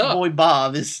poor set this White up. Boy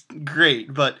Bob is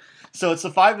great. But so it's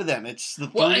the 5 of them. It's the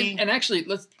 3. And actually,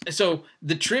 so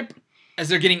the trip as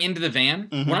they're getting into the van.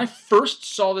 Mhm. When I first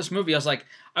saw this movie, I was like,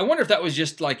 I wonder if that was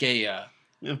just like a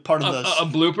part of a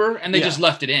blooper, and they just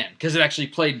left it in because it actually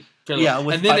played. Yeah,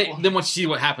 and then once you see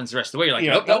what happens the rest of the way, you're like,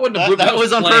 nope, that wasn't a blooper. That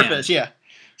was on planned. purpose. Yeah.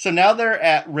 So now they're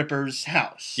at Ripper's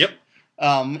house. Yep.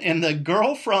 And the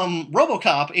girl from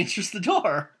RoboCop answers the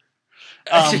door.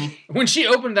 When she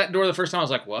opened that door the first time, I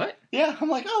was like, what? Yeah, I'm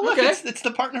like, oh, look, Okay. it's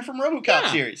the partner from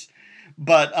RoboCop series.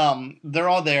 But they're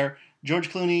all there. George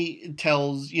Clooney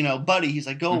tells, Buddy, he's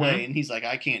like, go away. And he's like,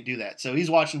 I can't do that. So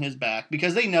he's watching his back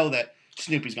because they know that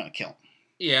Snoopy's going to kill him.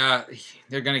 Yeah,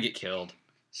 they're going to get killed.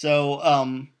 So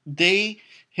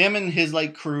him and his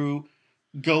crew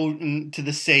go into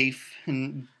the safe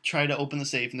and try to open the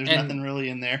safe, and there's nothing really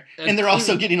in there. And they're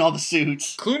also getting all the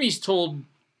suits. Clooney's told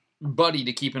Buddy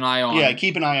to keep an eye on. Yeah,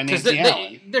 keep an eye on Nancy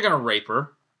Allen. They're going to rape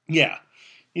her. Yeah.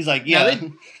 He's like, yeah.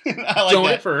 I like don't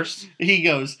that. at first. He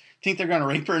goes, think they're going to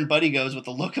rape her? And Buddy goes, with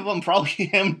the look of him, probably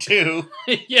him too.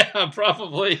 Yeah,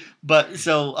 probably. But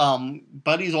so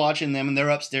Buddy's watching them, and they're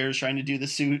upstairs trying to do the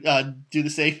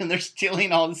safe, and they're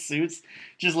stealing all the suits,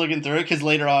 just looking through it, because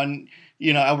later on,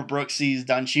 Albert Brooks sees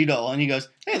Don Cheadle, and he goes,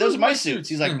 hey, those are my suits.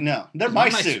 He's like, no, they're my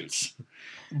suits.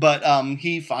 But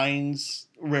he finds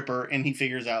Ripper, and he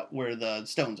figures out where the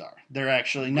stones are. They're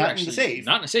actually not in the safe.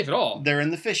 Not in the safe at all. They're in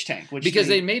the fish tank. Because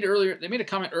they made a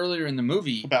comment earlier in the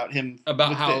movie about him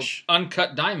about how fish.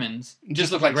 Uncut diamonds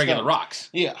just look like regular stones. rocks.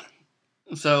 Yeah.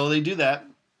 So they do that.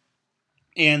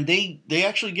 And they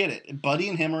actually get it. Buddy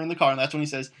and him are in the car, and that's when he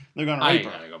says they're going to rape her.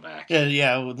 I gotta go back.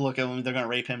 Yeah, look at him. They're going to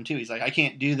rape him too. He's like, I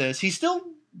can't do this. He still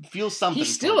feels something.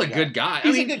 He's still a good guy.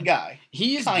 He's a good guy.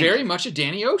 He is very much a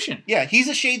Danny Ocean. Yeah, he's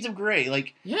a Shades of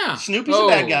Grey. Yeah, Snoopy's a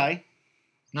bad guy.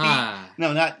 Nah.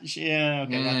 Not that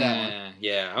one.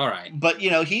 Yeah, all right. But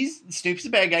Snoopy's a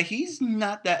bad guy. He's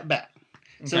not that bad.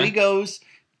 Okay. So he goes,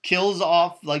 kills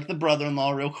off the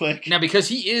brother-in-law real quick. Now because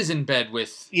he is in bed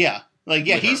with. Yeah.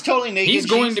 He's totally naked. He's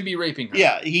going to be raping her.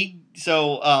 Yeah,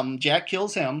 Jack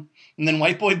kills him, and then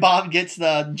White Boy Bob gets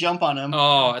the jump on him.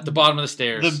 Oh, at the bottom of the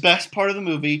stairs. The best part of the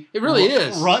movie. It really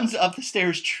is. Runs up the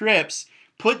stairs, trips,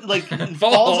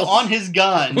 falls on his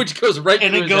gun. Which goes right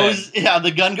through his head. Yeah,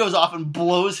 the gun goes off and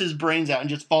blows his brains out and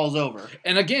just falls over.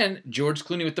 And again, George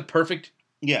Clooney with the perfect...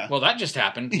 Yeah. Well, that just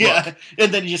happened. Yeah, Look.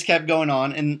 And then he just kept going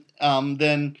on, and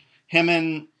then him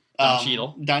and...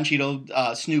 Don Cheadle,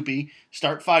 Snoopy,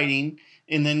 start fighting,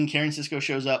 and then Karen Sisco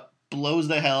shows up, blows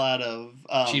the hell out of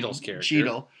Cheadle's character.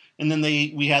 Cheadle, and then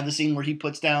we had the scene where he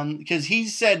puts down, because he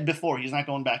said before he's not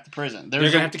going back to prison. They're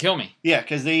gonna have to kill me. Yeah,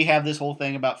 because they have this whole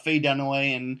thing about Faye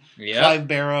Dunaway and Clive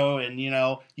Barrow, and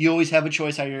you always have a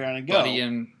choice how you're gonna go. Buddy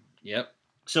and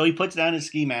So he puts down his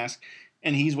ski mask,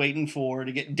 and he's waiting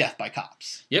to get death by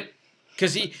cops. Yep,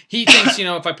 because he thinks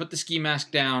if I put the ski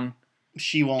mask down.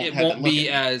 She won't. It won't be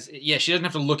as she doesn't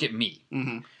have to look at me.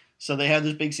 Mm-hmm. So they have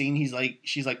this big scene.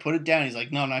 She's like, put it down. He's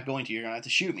like, no, I'm not going to. You're gonna have to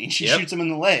shoot me. She shoots him in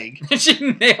the leg.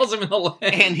 She nails him in the leg.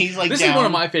 And he's like, this down. is one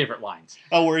of my favorite lines.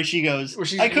 Oh, where she goes,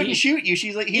 I couldn't shoot you.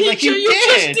 He's like, you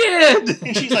just did.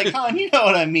 And she's like, hon, you know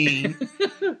what I mean.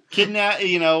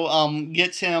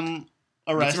 Gets him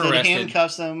arrested,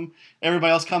 handcuffs him.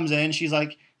 Everybody else comes in. She's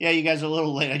like, yeah, you guys are a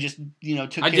little late. I just, took care of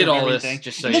everything. I did all this,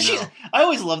 just so you know. I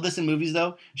always love this in movies,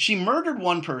 though. She murdered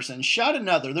one person, shot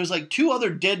another. There's 2 other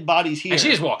dead bodies here. And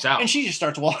she just walks out. And she just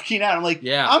starts walking out. I'm like,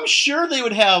 yeah. I'm sure they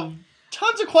would have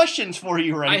tons of questions for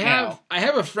you now. I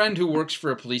have a friend who works for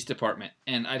a police department,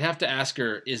 and I'd have to ask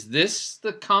her, is this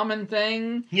the common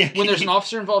thing? Yeah, when there's an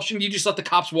officer involved, shouldn't you just let the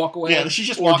cops walk away? Yeah, she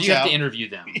just walks out. Or do you have to interview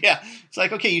them? Yeah. It's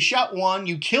like, okay, you shot one,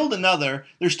 you killed another.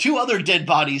 There's 2 other dead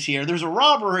bodies here. There's a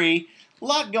robbery. A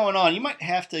lot going on. You might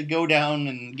have to go down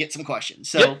and get some questions.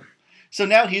 So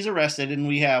now he's arrested, and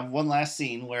we have one last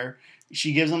scene where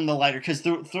she gives him the lighter, because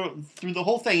through the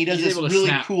whole thing, he does this really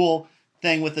cool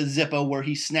thing with a Zippo where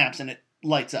he snaps and it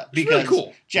lights up. It's really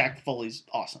cool. Jack Foley's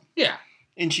awesome. Yeah.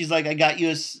 And she's like, got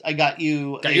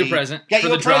you a present for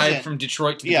the drive from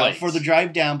Detroit to the Glades. For the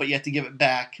drive down, but you have to give it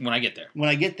back when I get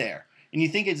there. And you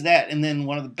think it's that, and then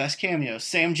one of the best cameos,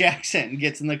 Sam Jackson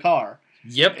gets in the car.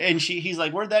 Yep. And he's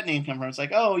like, where'd that name come from? It's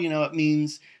like, oh, it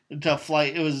means to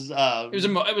flight. It was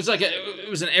it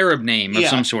was an Arab name of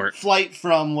some sort. Flight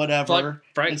from whatever.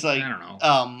 Flight, it's like, I don't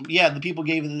know. The people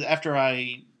gave it after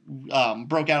I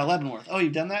broke out of Leavenworth. Oh,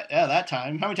 you've done that? Yeah, that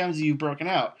time. How many times have you broken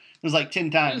out? It was like 10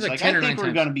 times. Like 10 I or 9 think we're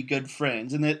times. going to be good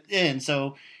friends. And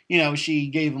so, she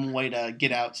gave him a way to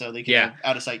get out so they could have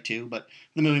Out of Sight too. But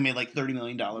the movie made like $30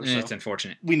 million. So it's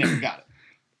unfortunate. We never got it.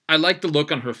 I like the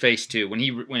look on her face too when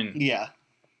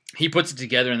he puts it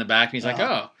together in the back and he's like,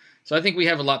 oh. So I think we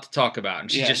have a lot to talk about.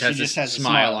 And she just has this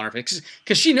smile on her face.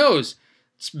 Because she knows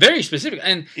it's very specific.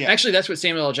 And actually, that's what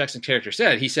Samuel L. Jackson's character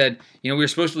said. He said, we were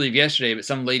supposed to leave yesterday, but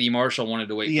some lady marshal wanted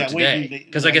to wait for today.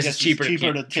 Because I guess it's cheaper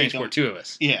to transport 2 of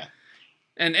us. Yeah.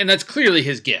 And that's clearly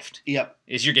his gift. Yep.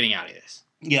 Is you're getting out of this.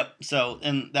 Yep. So,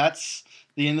 and that's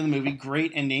the end of the movie.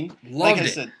 Great ending. Loved like I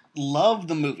said, love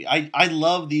the movie. I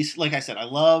love these. Like I said, I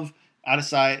love Out of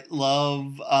Sight.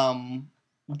 Love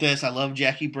this. I love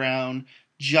Jackie Brown.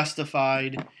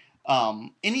 Justified.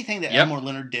 Anything that Elmore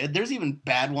Leonard did. There's even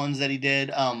bad ones that he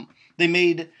did. They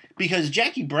made, because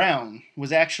Jackie Brown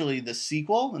was actually the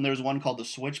sequel, and there was one called The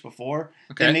Switch before.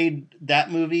 Okay. They made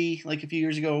that movie like a few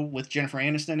years ago with Jennifer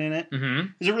Aniston in it. Mm-hmm.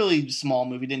 It was a really small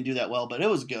movie, didn't do that well, but it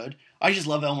was good. I just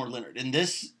love Elmore Leonard. And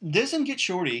this and Get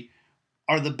Shorty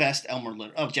are the best Elmore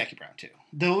Leonard. Oh, Jackie Brown too.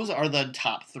 Those are the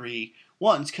top 3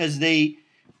 ones because they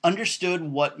understood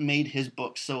what made his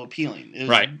book so appealing. It was,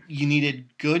 right. You needed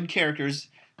good characters.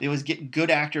 They always get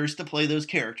good actors to play those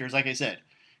characters. Like I said,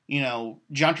 John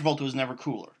Travolta was never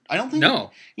cooler. I don't think.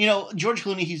 No. George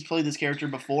Clooney, he's played this character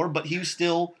before, but he was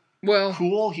still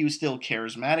cool. He was still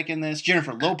charismatic in this.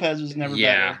 Jennifer Lopez was never better.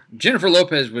 Yeah, Jennifer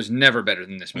Lopez was never better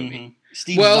than this movie. Mm-hmm.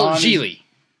 Steve Zahn. Geely.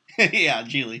 Yeah,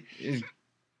 Geely.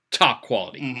 Top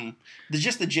quality. Mm-hmm.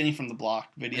 Just the Jenny from the Block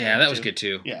video. Yeah, that was good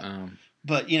too. Yeah.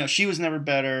 But, she was never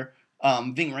better.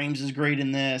 Ving Rhames is great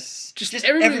in this. Just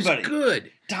everybody.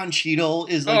 Good. Don Cheadle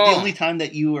is the only time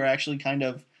that you were actually kind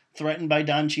of threatened by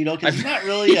Don Cheadle because he's not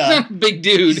really he's not a big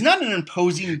dude. He's not an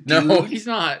imposing dude. No, he's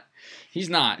not. He's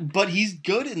not. But he's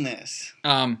good in this.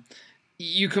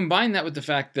 You combine that with the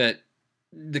fact that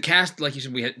the cast, like you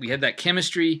said, we had that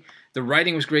chemistry. The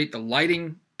writing was great. The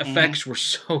lighting effects were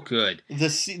so good.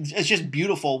 It's just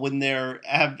beautiful when they're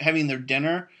having their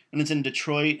dinner and it's in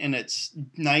Detroit and it's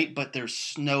night, but there's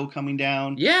snow coming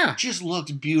down. Yeah, it just looks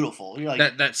beautiful. You're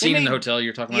like that scene in the hotel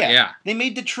you're talking about. Yeah, they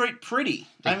made Detroit pretty.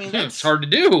 I mean, it's hard to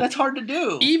do. That's hard to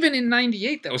do. Even in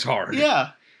 '98, that was hard.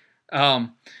 Yeah.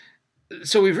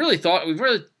 So we've really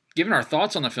given our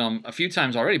thoughts on the film a few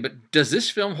times already. But does this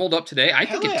film hold up today? I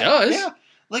think it does. Yeah.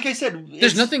 Like I said,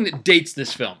 there's nothing that dates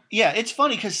this film. Yeah, it's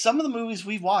funny because some of the movies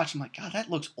we've watched, I'm like, God, that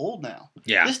looks old now.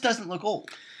 Yeah. This doesn't look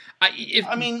old.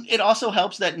 I mean, it also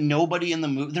helps that nobody in the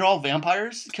movie, they're all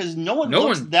vampires, because no one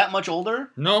looks that much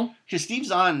older. No. Because Steve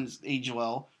Zahn's aged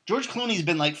well. George Clooney's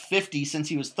been like 50 since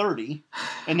he was 30,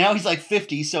 and now he's like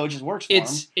 50, so it just works for him.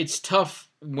 It's tough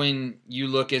when you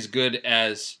look as good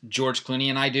as George Clooney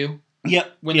and I do.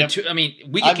 Yep. We get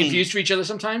confused for each other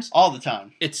sometimes. All the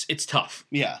time. It's tough.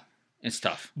 Yeah. It's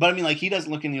tough. But I mean, like, he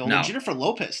doesn't look any older. No. Jennifer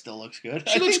Lopez still looks good.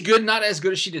 She looks good, not as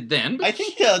good as she did then. But I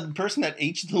think the person that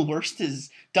aged the worst is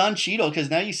Don Cheadle, because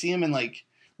now you see him in, like,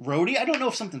 Roadie. I don't know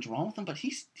if something's wrong with him, but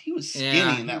he was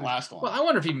skinny in that last one. Well, I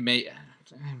wonder if he maybe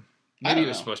he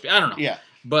was supposed to be. I don't know. Yeah.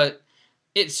 But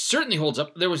it certainly holds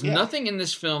up. There was nothing in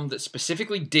this film that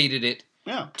specifically dated it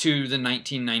to the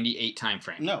 1998 time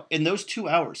frame. No, and those 2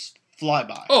 hours fly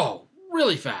by. Oh,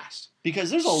 really fast.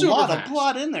 Because there's a lot of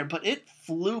blood in there, but it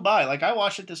flew by. Like, I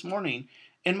watched it this morning,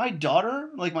 and my daughter,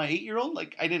 like my 8-year-old,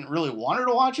 like, I didn't really want her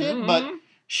to watch it, but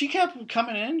she kept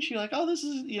coming in. She like, oh, this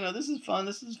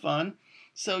is fun.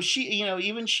 So she,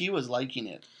 even she was liking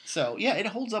it. So, yeah, it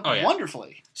holds up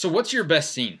wonderfully. So what's your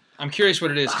best scene? I'm curious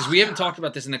what it is, because we haven't talked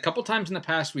about this, and a couple times in the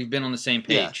past we've been on the same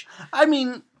page. Yeah. I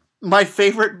mean, my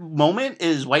favorite moment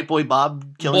is White Boy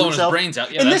Bob killing himself. His brains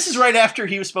out. Yeah, and this is right after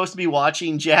he was supposed to be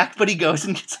watching Jack, but he goes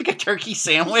and gets like a turkey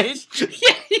sandwich.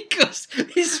 Yeah, he goes.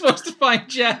 He's supposed to find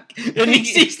Jack, and he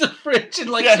sees the fridge and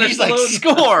like he's like,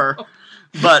 score.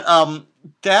 But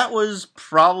that was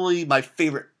probably my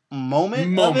favorite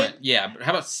moment. Of it. Yeah. But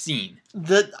how about scene?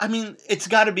 It's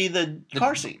got to be the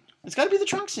car scene. It's got to be the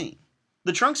trunk scene.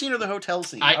 The trunk scene or the hotel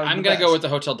scene? I'm going to go with the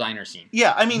hotel diner scene.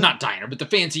 Yeah, I mean... Not diner, but the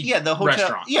fancy the hotel,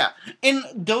 restaurant. Yeah, and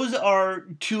those are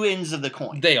two ends of the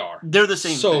coin. They are. They're the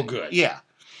same thing. So good. Yeah.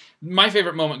 My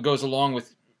favorite moment goes along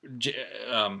with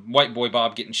White Boy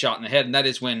Bob getting shot in the head, and that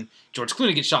is when George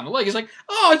Clooney gets shot in the leg. He's like,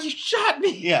 "Oh, you shot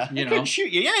me!" Yeah, you I know, couldn't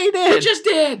shoot you. Yeah, you did. you just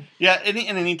did. Yeah, and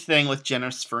a neat thing with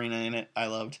Jennifer Farina in it, I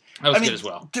loved. That was good as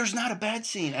well. There's not a bad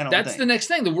scene. I don't. That's think. the next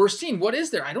thing. The worst scene. What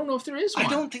is there? I don't know if there is one. I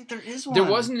don't think there is one. There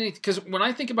wasn't any, because when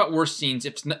I think about worst scenes,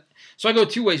 so I go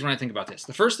two ways when I think about this.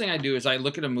 The first thing I do is I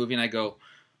look at a movie and I go,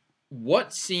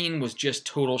 what scene was just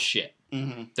total shit?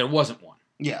 Mm-hmm. There wasn't one.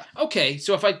 Yeah. Okay,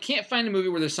 so if I can't find a movie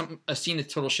where there's a scene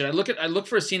that's total shit, I look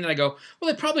for a scene that I go,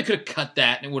 well, they probably could have cut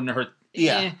that and it wouldn't have hurt.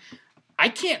 Yeah. I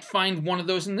can't find one of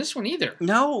those in this one either.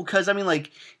 No, because I mean, like,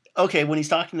 okay, when he's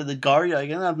talking to the guard, you're like,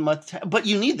 I don't have much, but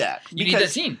you need that. You need that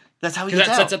scene. That's how he Because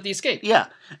gets that out. sets up the escape. Yeah,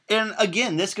 and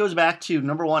again, this goes back to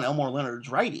number one, Elmore Leonard's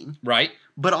writing, Right.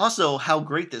 but also how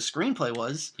great this screenplay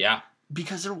was. Yeah.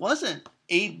 Because there wasn't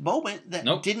a moment that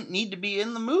didn't need to be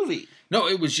in the movie. No,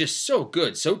 it was just so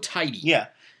good, so tidy. Yeah.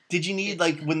 Did you need,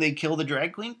 like, when they kill the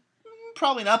drag queen?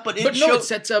 Probably not, but it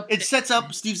sets up... It sets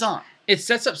up Steve Zahn. It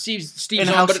sets up Steve and Zahn,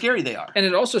 how scary they are. And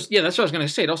it also... Yeah, that's what I was going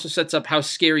to say. It also sets up how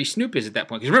scary Snoop is at that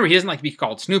point. Because remember, he doesn't like to be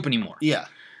called Snoop anymore. Yeah.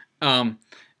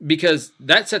 Because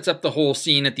that sets up the whole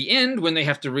scene at the end when they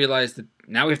have to realize that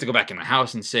now we have to go back in the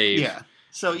house and save... Yeah.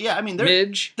 So, yeah, I mean,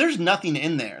 Midge. There's nothing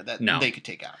in there that they could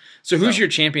take out. So who's your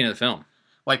champion of the film?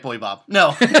 White Boy Bob.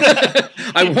 No.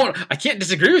 I can't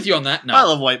disagree with you on that. No. I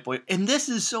love White Boy. And this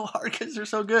is so hard because they're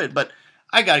so good. But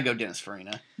I got to go Dennis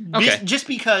Farina. Okay. Just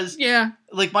because,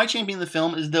 like, my champion of the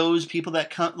film is those people that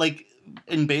come, like,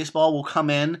 in baseball will come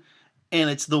in and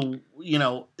it's the,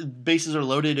 bases are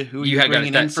loaded to who you're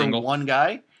bringing in for one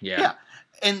guy. Yeah.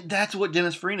 And that's what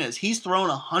Dennis Farina is. He's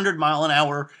thrown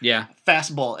 100-mile-an-hour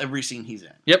fastball every scene he's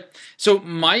in. Yep. So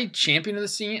my champion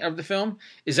of the film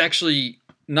is actually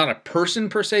not a person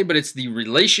per se, but it's the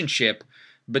relationship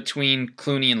between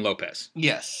Clooney and Lopez.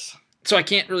 Yes. So I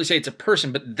can't really say it's a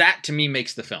person, but that to me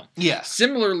makes the film. Yeah.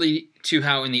 Similarly to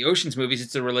how in the Ocean's movies,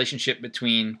 it's a relationship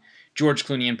between George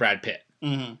Clooney and Brad Pitt.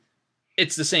 Mm-hmm.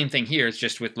 It's the same thing here. It's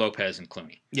just with Lopez and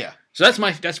Clooney. Yeah. So that's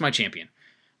my champion.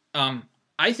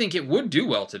 I think it would do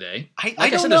well today. I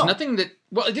don't know. There's nothing that...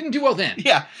 Well, it didn't do well then.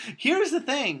 Yeah. Here's the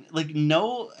thing. Like,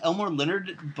 no Elmore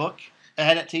Leonard book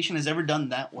adaptation has ever done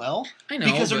that well. I know.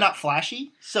 Because they're not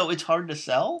flashy, so it's hard to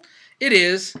sell. It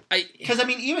is. Because, I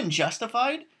mean, even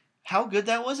Justified, how good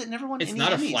that was, it never won any Emmys. It's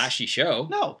not a flashy show.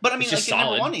 No. But, I mean, it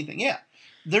never won anything. Yeah.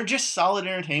 They're just solid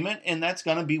entertainment, and that's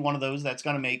going to be one of those that's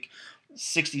going to make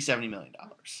 $60-70 million.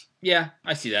 Yeah,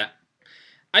 I see that.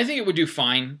 I think it would do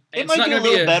fine. It might do a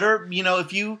little better,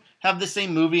 if you have the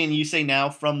same movie and you say now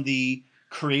from the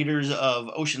creators of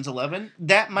Ocean's 11,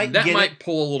 that might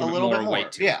pull a little bit more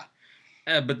weight to it.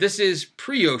 Yeah. But this is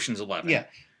pre-Ocean's 11. Yeah.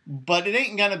 But it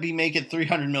ain't going to be making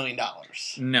 $300 million.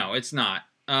 No, it's not.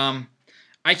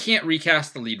 I can't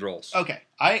recast the lead roles. Okay.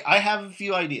 I have a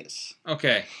few ideas.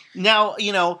 Okay. Now,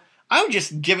 I would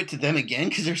just give it to them again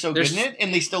because they're so good in it,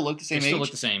 and they still look the same age. They still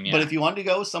look the same, yeah. But if you wanted to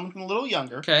go with something a little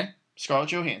younger, okay, Scarlett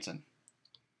Johansson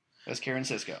as Karen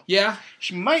Sisco. Yeah.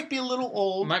 She might be a little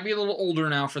old. Might be a little older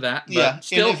now for that, but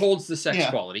still holds the sex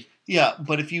quality. Yeah,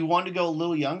 but if you wanted to go a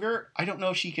little younger, I don't know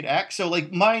if she could act. So,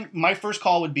 like, my first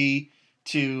call would be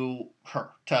to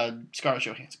Scarlett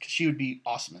Johansson, because she would be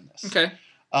awesome in this. Okay.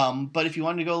 But if you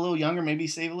wanted to go a little younger, maybe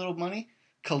save a little money,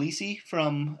 Khaleesi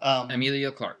from...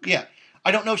 Emilia Clarke. Yeah. I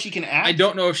don't know if she can act. I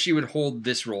don't know if she would hold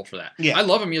this role for that. Yeah. I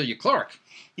love Emilia Clarke.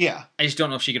 Yeah. I just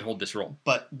don't know if she could hold this role.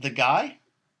 But the guy,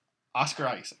 Oscar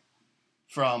Isaac,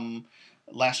 from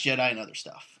Last Jedi and other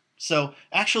stuff. So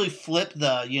actually flip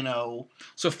the,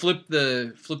 So flip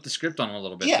the script on him a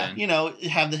little bit then.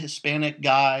 Have the Hispanic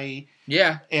guy.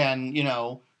 Yeah. And,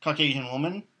 Caucasian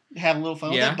woman have a little fun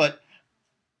with it. But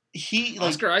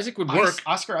Oscar Isaac would work.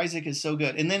 Oscar Isaac is so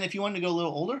good. And then if you wanted to go a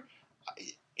little older...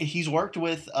 He's worked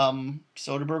with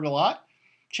Soderbergh a lot.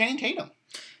 Channing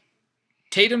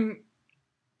Tatum.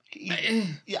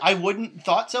 I wouldn't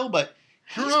thought so, but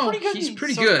he's pretty good. He's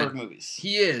pretty good. Movies.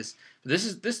 He is.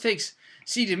 This takes.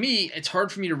 See, to me, it's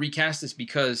hard for me to recast this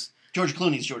because George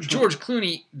Clooney's George Clooney. George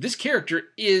Clooney. This character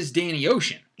is Danny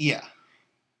Ocean. Yeah.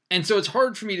 And so it's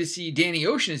hard for me to see Danny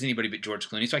Ocean as anybody but George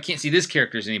Clooney. So I can't see this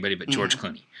character as anybody but George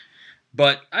Clooney.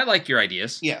 But I like your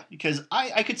ideas. Yeah, because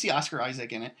I could see Oscar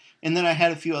Isaac in it. And then I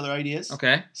had a few other ideas.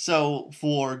 Okay. So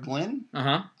for Glenn,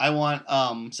 I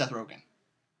want Seth Rogen.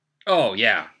 Oh,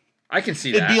 yeah. I can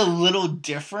see that. It'd be a little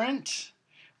different,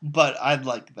 but I'd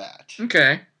like that.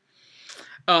 Okay.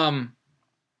 How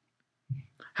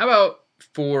about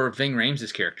for Ving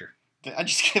Rhames' character? I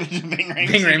just give it to Ving Rhames.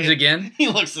 Ving Rhames again? He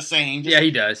looks the same. Yeah, he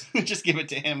does. Just give it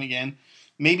to him again.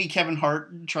 Maybe Kevin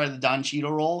Hart try the Don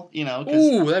Cheadle role,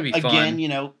 Ooh, that'd be fun.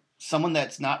 Again, someone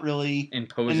that's not really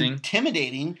imposing,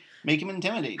 intimidating. Make him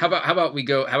intimidating. How about we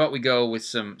go with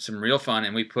some real fun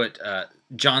and we put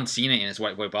John Cena in his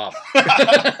White Boy Bob.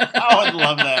 I would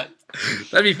love that.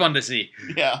 That'd be fun to see.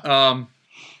 Yeah.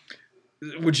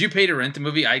 Would you pay to rent the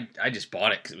movie? I just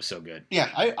bought it because it was so good.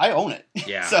 Yeah, I own it.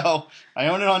 Yeah. So I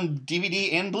own it on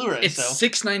DVD and Blu-ray. It's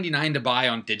 $6.99 to buy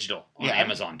on digital on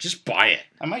Amazon. Just buy it.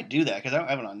 I might do that because I don't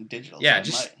have it on digital. Yeah, so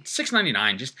just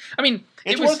 $6.99. Just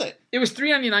it's worth it. It was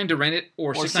 $3.99 to rent it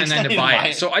or $6.99 to buy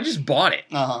it. So I just bought it.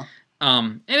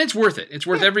 And it's worth it. It's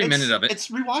worth every minute of it. It's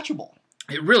rewatchable.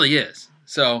 It really is.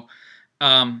 So,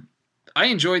 I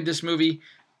enjoyed this movie.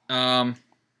 We're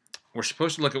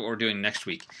supposed to look at what we're doing next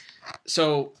week.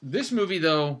 So this movie,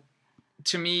 though,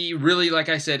 to me, really, like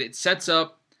I said, it sets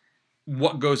up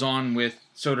what goes on with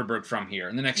Soderbergh from here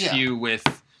in the next few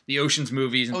with the Ocean's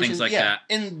movies and things like that.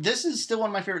 And this is still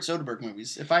one of my favorite Soderbergh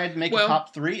movies. If I had to make a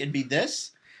top three, it'd be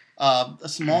this. A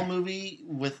small movie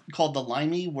called The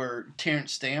Limey, where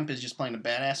Terrence Stamp is just playing a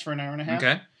badass for an hour and a half.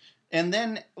 Okay. And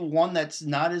then one that's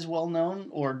not as well known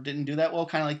or didn't do that well,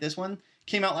 kind of like this one,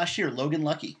 came out last year, Logan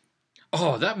Lucky.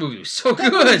 Oh, that movie was so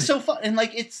good. Movie was so fun. And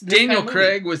it's Daniel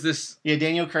Craig was this. Yeah,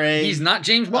 Daniel Craig. He's not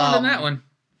James Bond in that one.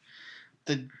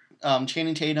 The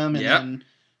Channing Tatum and then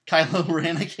Kylo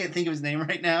Ren. I can't think of his name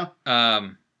right now.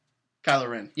 Kylo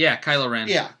Ren. Yeah, Kylo Ren.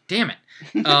 Yeah. Damn it.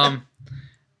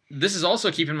 This is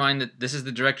also, keep in mind that this is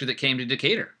the director that came to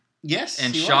Decatur. Yes,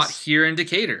 and shot here in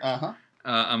Decatur.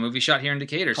 A movie shot here in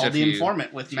Decatur. Called The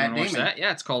Informant with Matt Damon. That?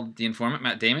 Yeah, it's called The Informant,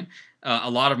 Matt Damon.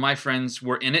 A lot of my friends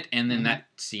were in it, and then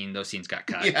those scenes got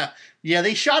cut. Yeah,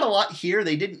 they shot a lot here.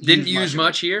 They didn't use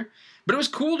much here, but it was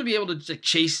cool to be able to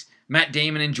chase Matt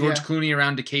Damon and George Clooney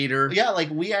around Decatur. Yeah,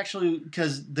 we actually,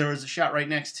 because there was a shot right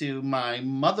next to my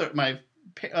in-laws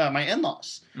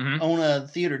own a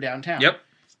theater downtown. Yep.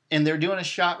 And they're doing a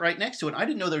shot right next to it. I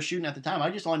didn't know they were shooting at the time. I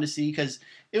just wanted to see because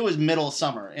it was middle of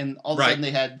summer, and all of a sudden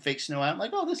they had fake snow out. I'm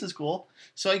like, oh, this is cool.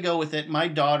 So I go with it. My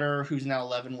daughter, who's now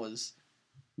 11, was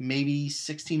maybe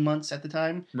 16 months at the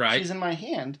time. Right. She's in my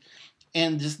hand,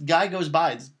 and this guy goes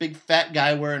by, this big fat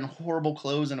guy wearing horrible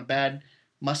clothes and a bad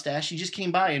mustache. He just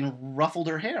came by and ruffled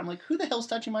her hair. I'm like, who the hell's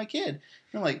touching my kid?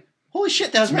 And I'm like, holy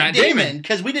shit, that was Matt Damon.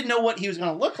 Because we didn't know what he was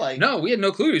going to look like. No, we had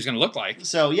no clue what he was going to look like.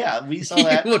 So, yeah, we saw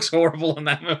that. He looks horrible in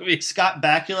that movie. Scott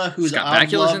Bakula, who's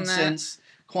I've loved since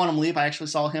Quantum Leap. I actually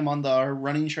saw him on the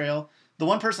running trail. The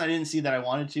one person I didn't see that I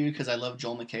wanted to because I love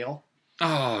Joel McHale.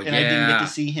 Oh, and I didn't get to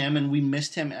see him, and we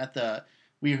missed him at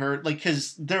we heard,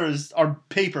 because there was, our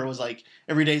paper was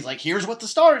every day, here's what the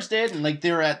stars did, and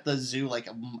they were at the zoo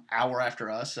an hour after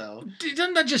us, so.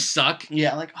 Doesn't that just suck?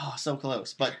 Yeah, so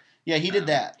close, but. Yeah, he did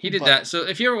that. He did that. So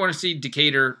if you ever want to see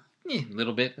Decatur, a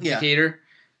little bit of Decatur,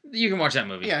 you can watch that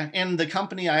movie. Yeah, and the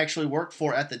company I actually worked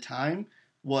for at the time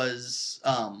was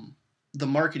the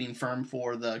marketing firm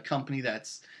for the company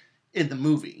that's in the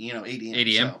movie, ADM.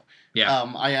 ADM. So,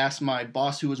 yeah. I asked my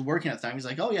boss who was working at the time. He's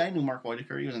like, oh, yeah, I knew Mark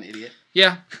Whitaker. He was an idiot.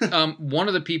 Yeah. One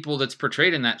of the people that's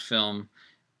portrayed in that film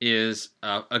is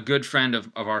a good friend of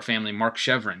our family, Mark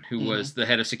Chevron, who was the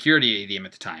head of security at ADM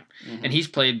at the time. And he's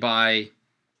played by...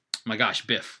 my gosh,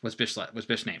 Biff. What's Biff's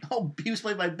name? Oh, he was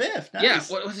played by Biff. Nice. Yeah,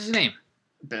 what's his name?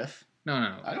 Biff. No.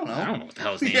 I don't know. I don't know what the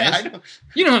hell his name is. I know.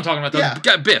 You know what I'm talking about, though. Yeah.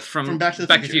 Got Biff from Back to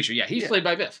the Future. Yeah, he's played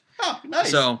by Biff. Oh,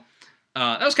 nice. So,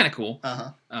 that was kind of cool.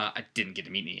 Uh-huh. I didn't get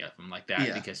to meet any of them like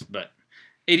that but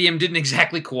ADM didn't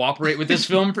exactly cooperate with this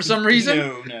film for some reason.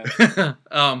 No.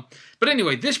 But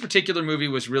anyway, this particular movie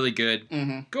was really good.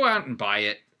 Go out and buy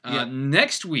it.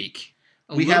 Next week,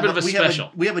 we have a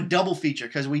special. We have a double feature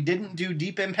because we didn't do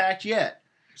Deep Impact yet.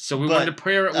 So we wanted to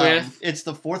pair it with... it's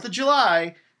the 4th of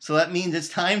July, so that means it's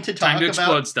time to talk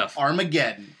about stuff.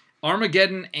 Armageddon.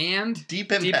 Armageddon and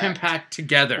Deep Impact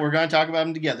together. We're going to talk about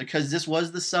them together because this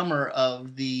was the summer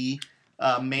of the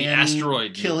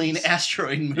man-killing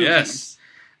asteroid movies. Yes.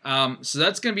 So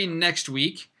that's going to be next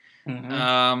week.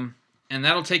 And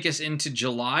that'll take us into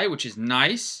July, which is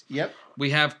nice. Yep.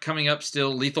 We have coming up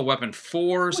still Lethal Weapon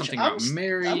 4, something about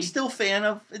Mary. I'm still a fan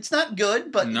of. It's not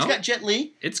good, but it's got Jet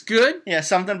Li. It's good. Yeah,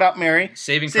 something about Mary.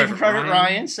 Saving Private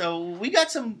Ryan. So we got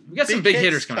some big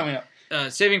hitters coming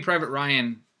up. Saving Private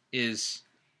Ryan is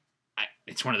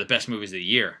it's one of the best movies of the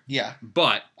year. Yeah.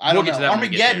 But I don't know.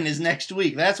 Armageddon is next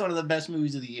week. That's one of the best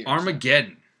movies of the year.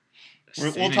 Armageddon.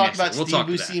 So. We'll talk about Steve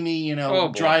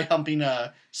Buscemi, dry humping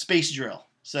a space drill.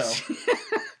 So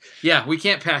yeah, we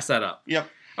can't pass that up. Yep.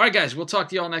 All right, guys, we'll talk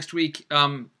to you all next week.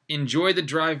 Enjoy the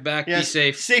drive back. Yes. Be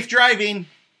safe. Safe driving.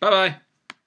 Bye-bye.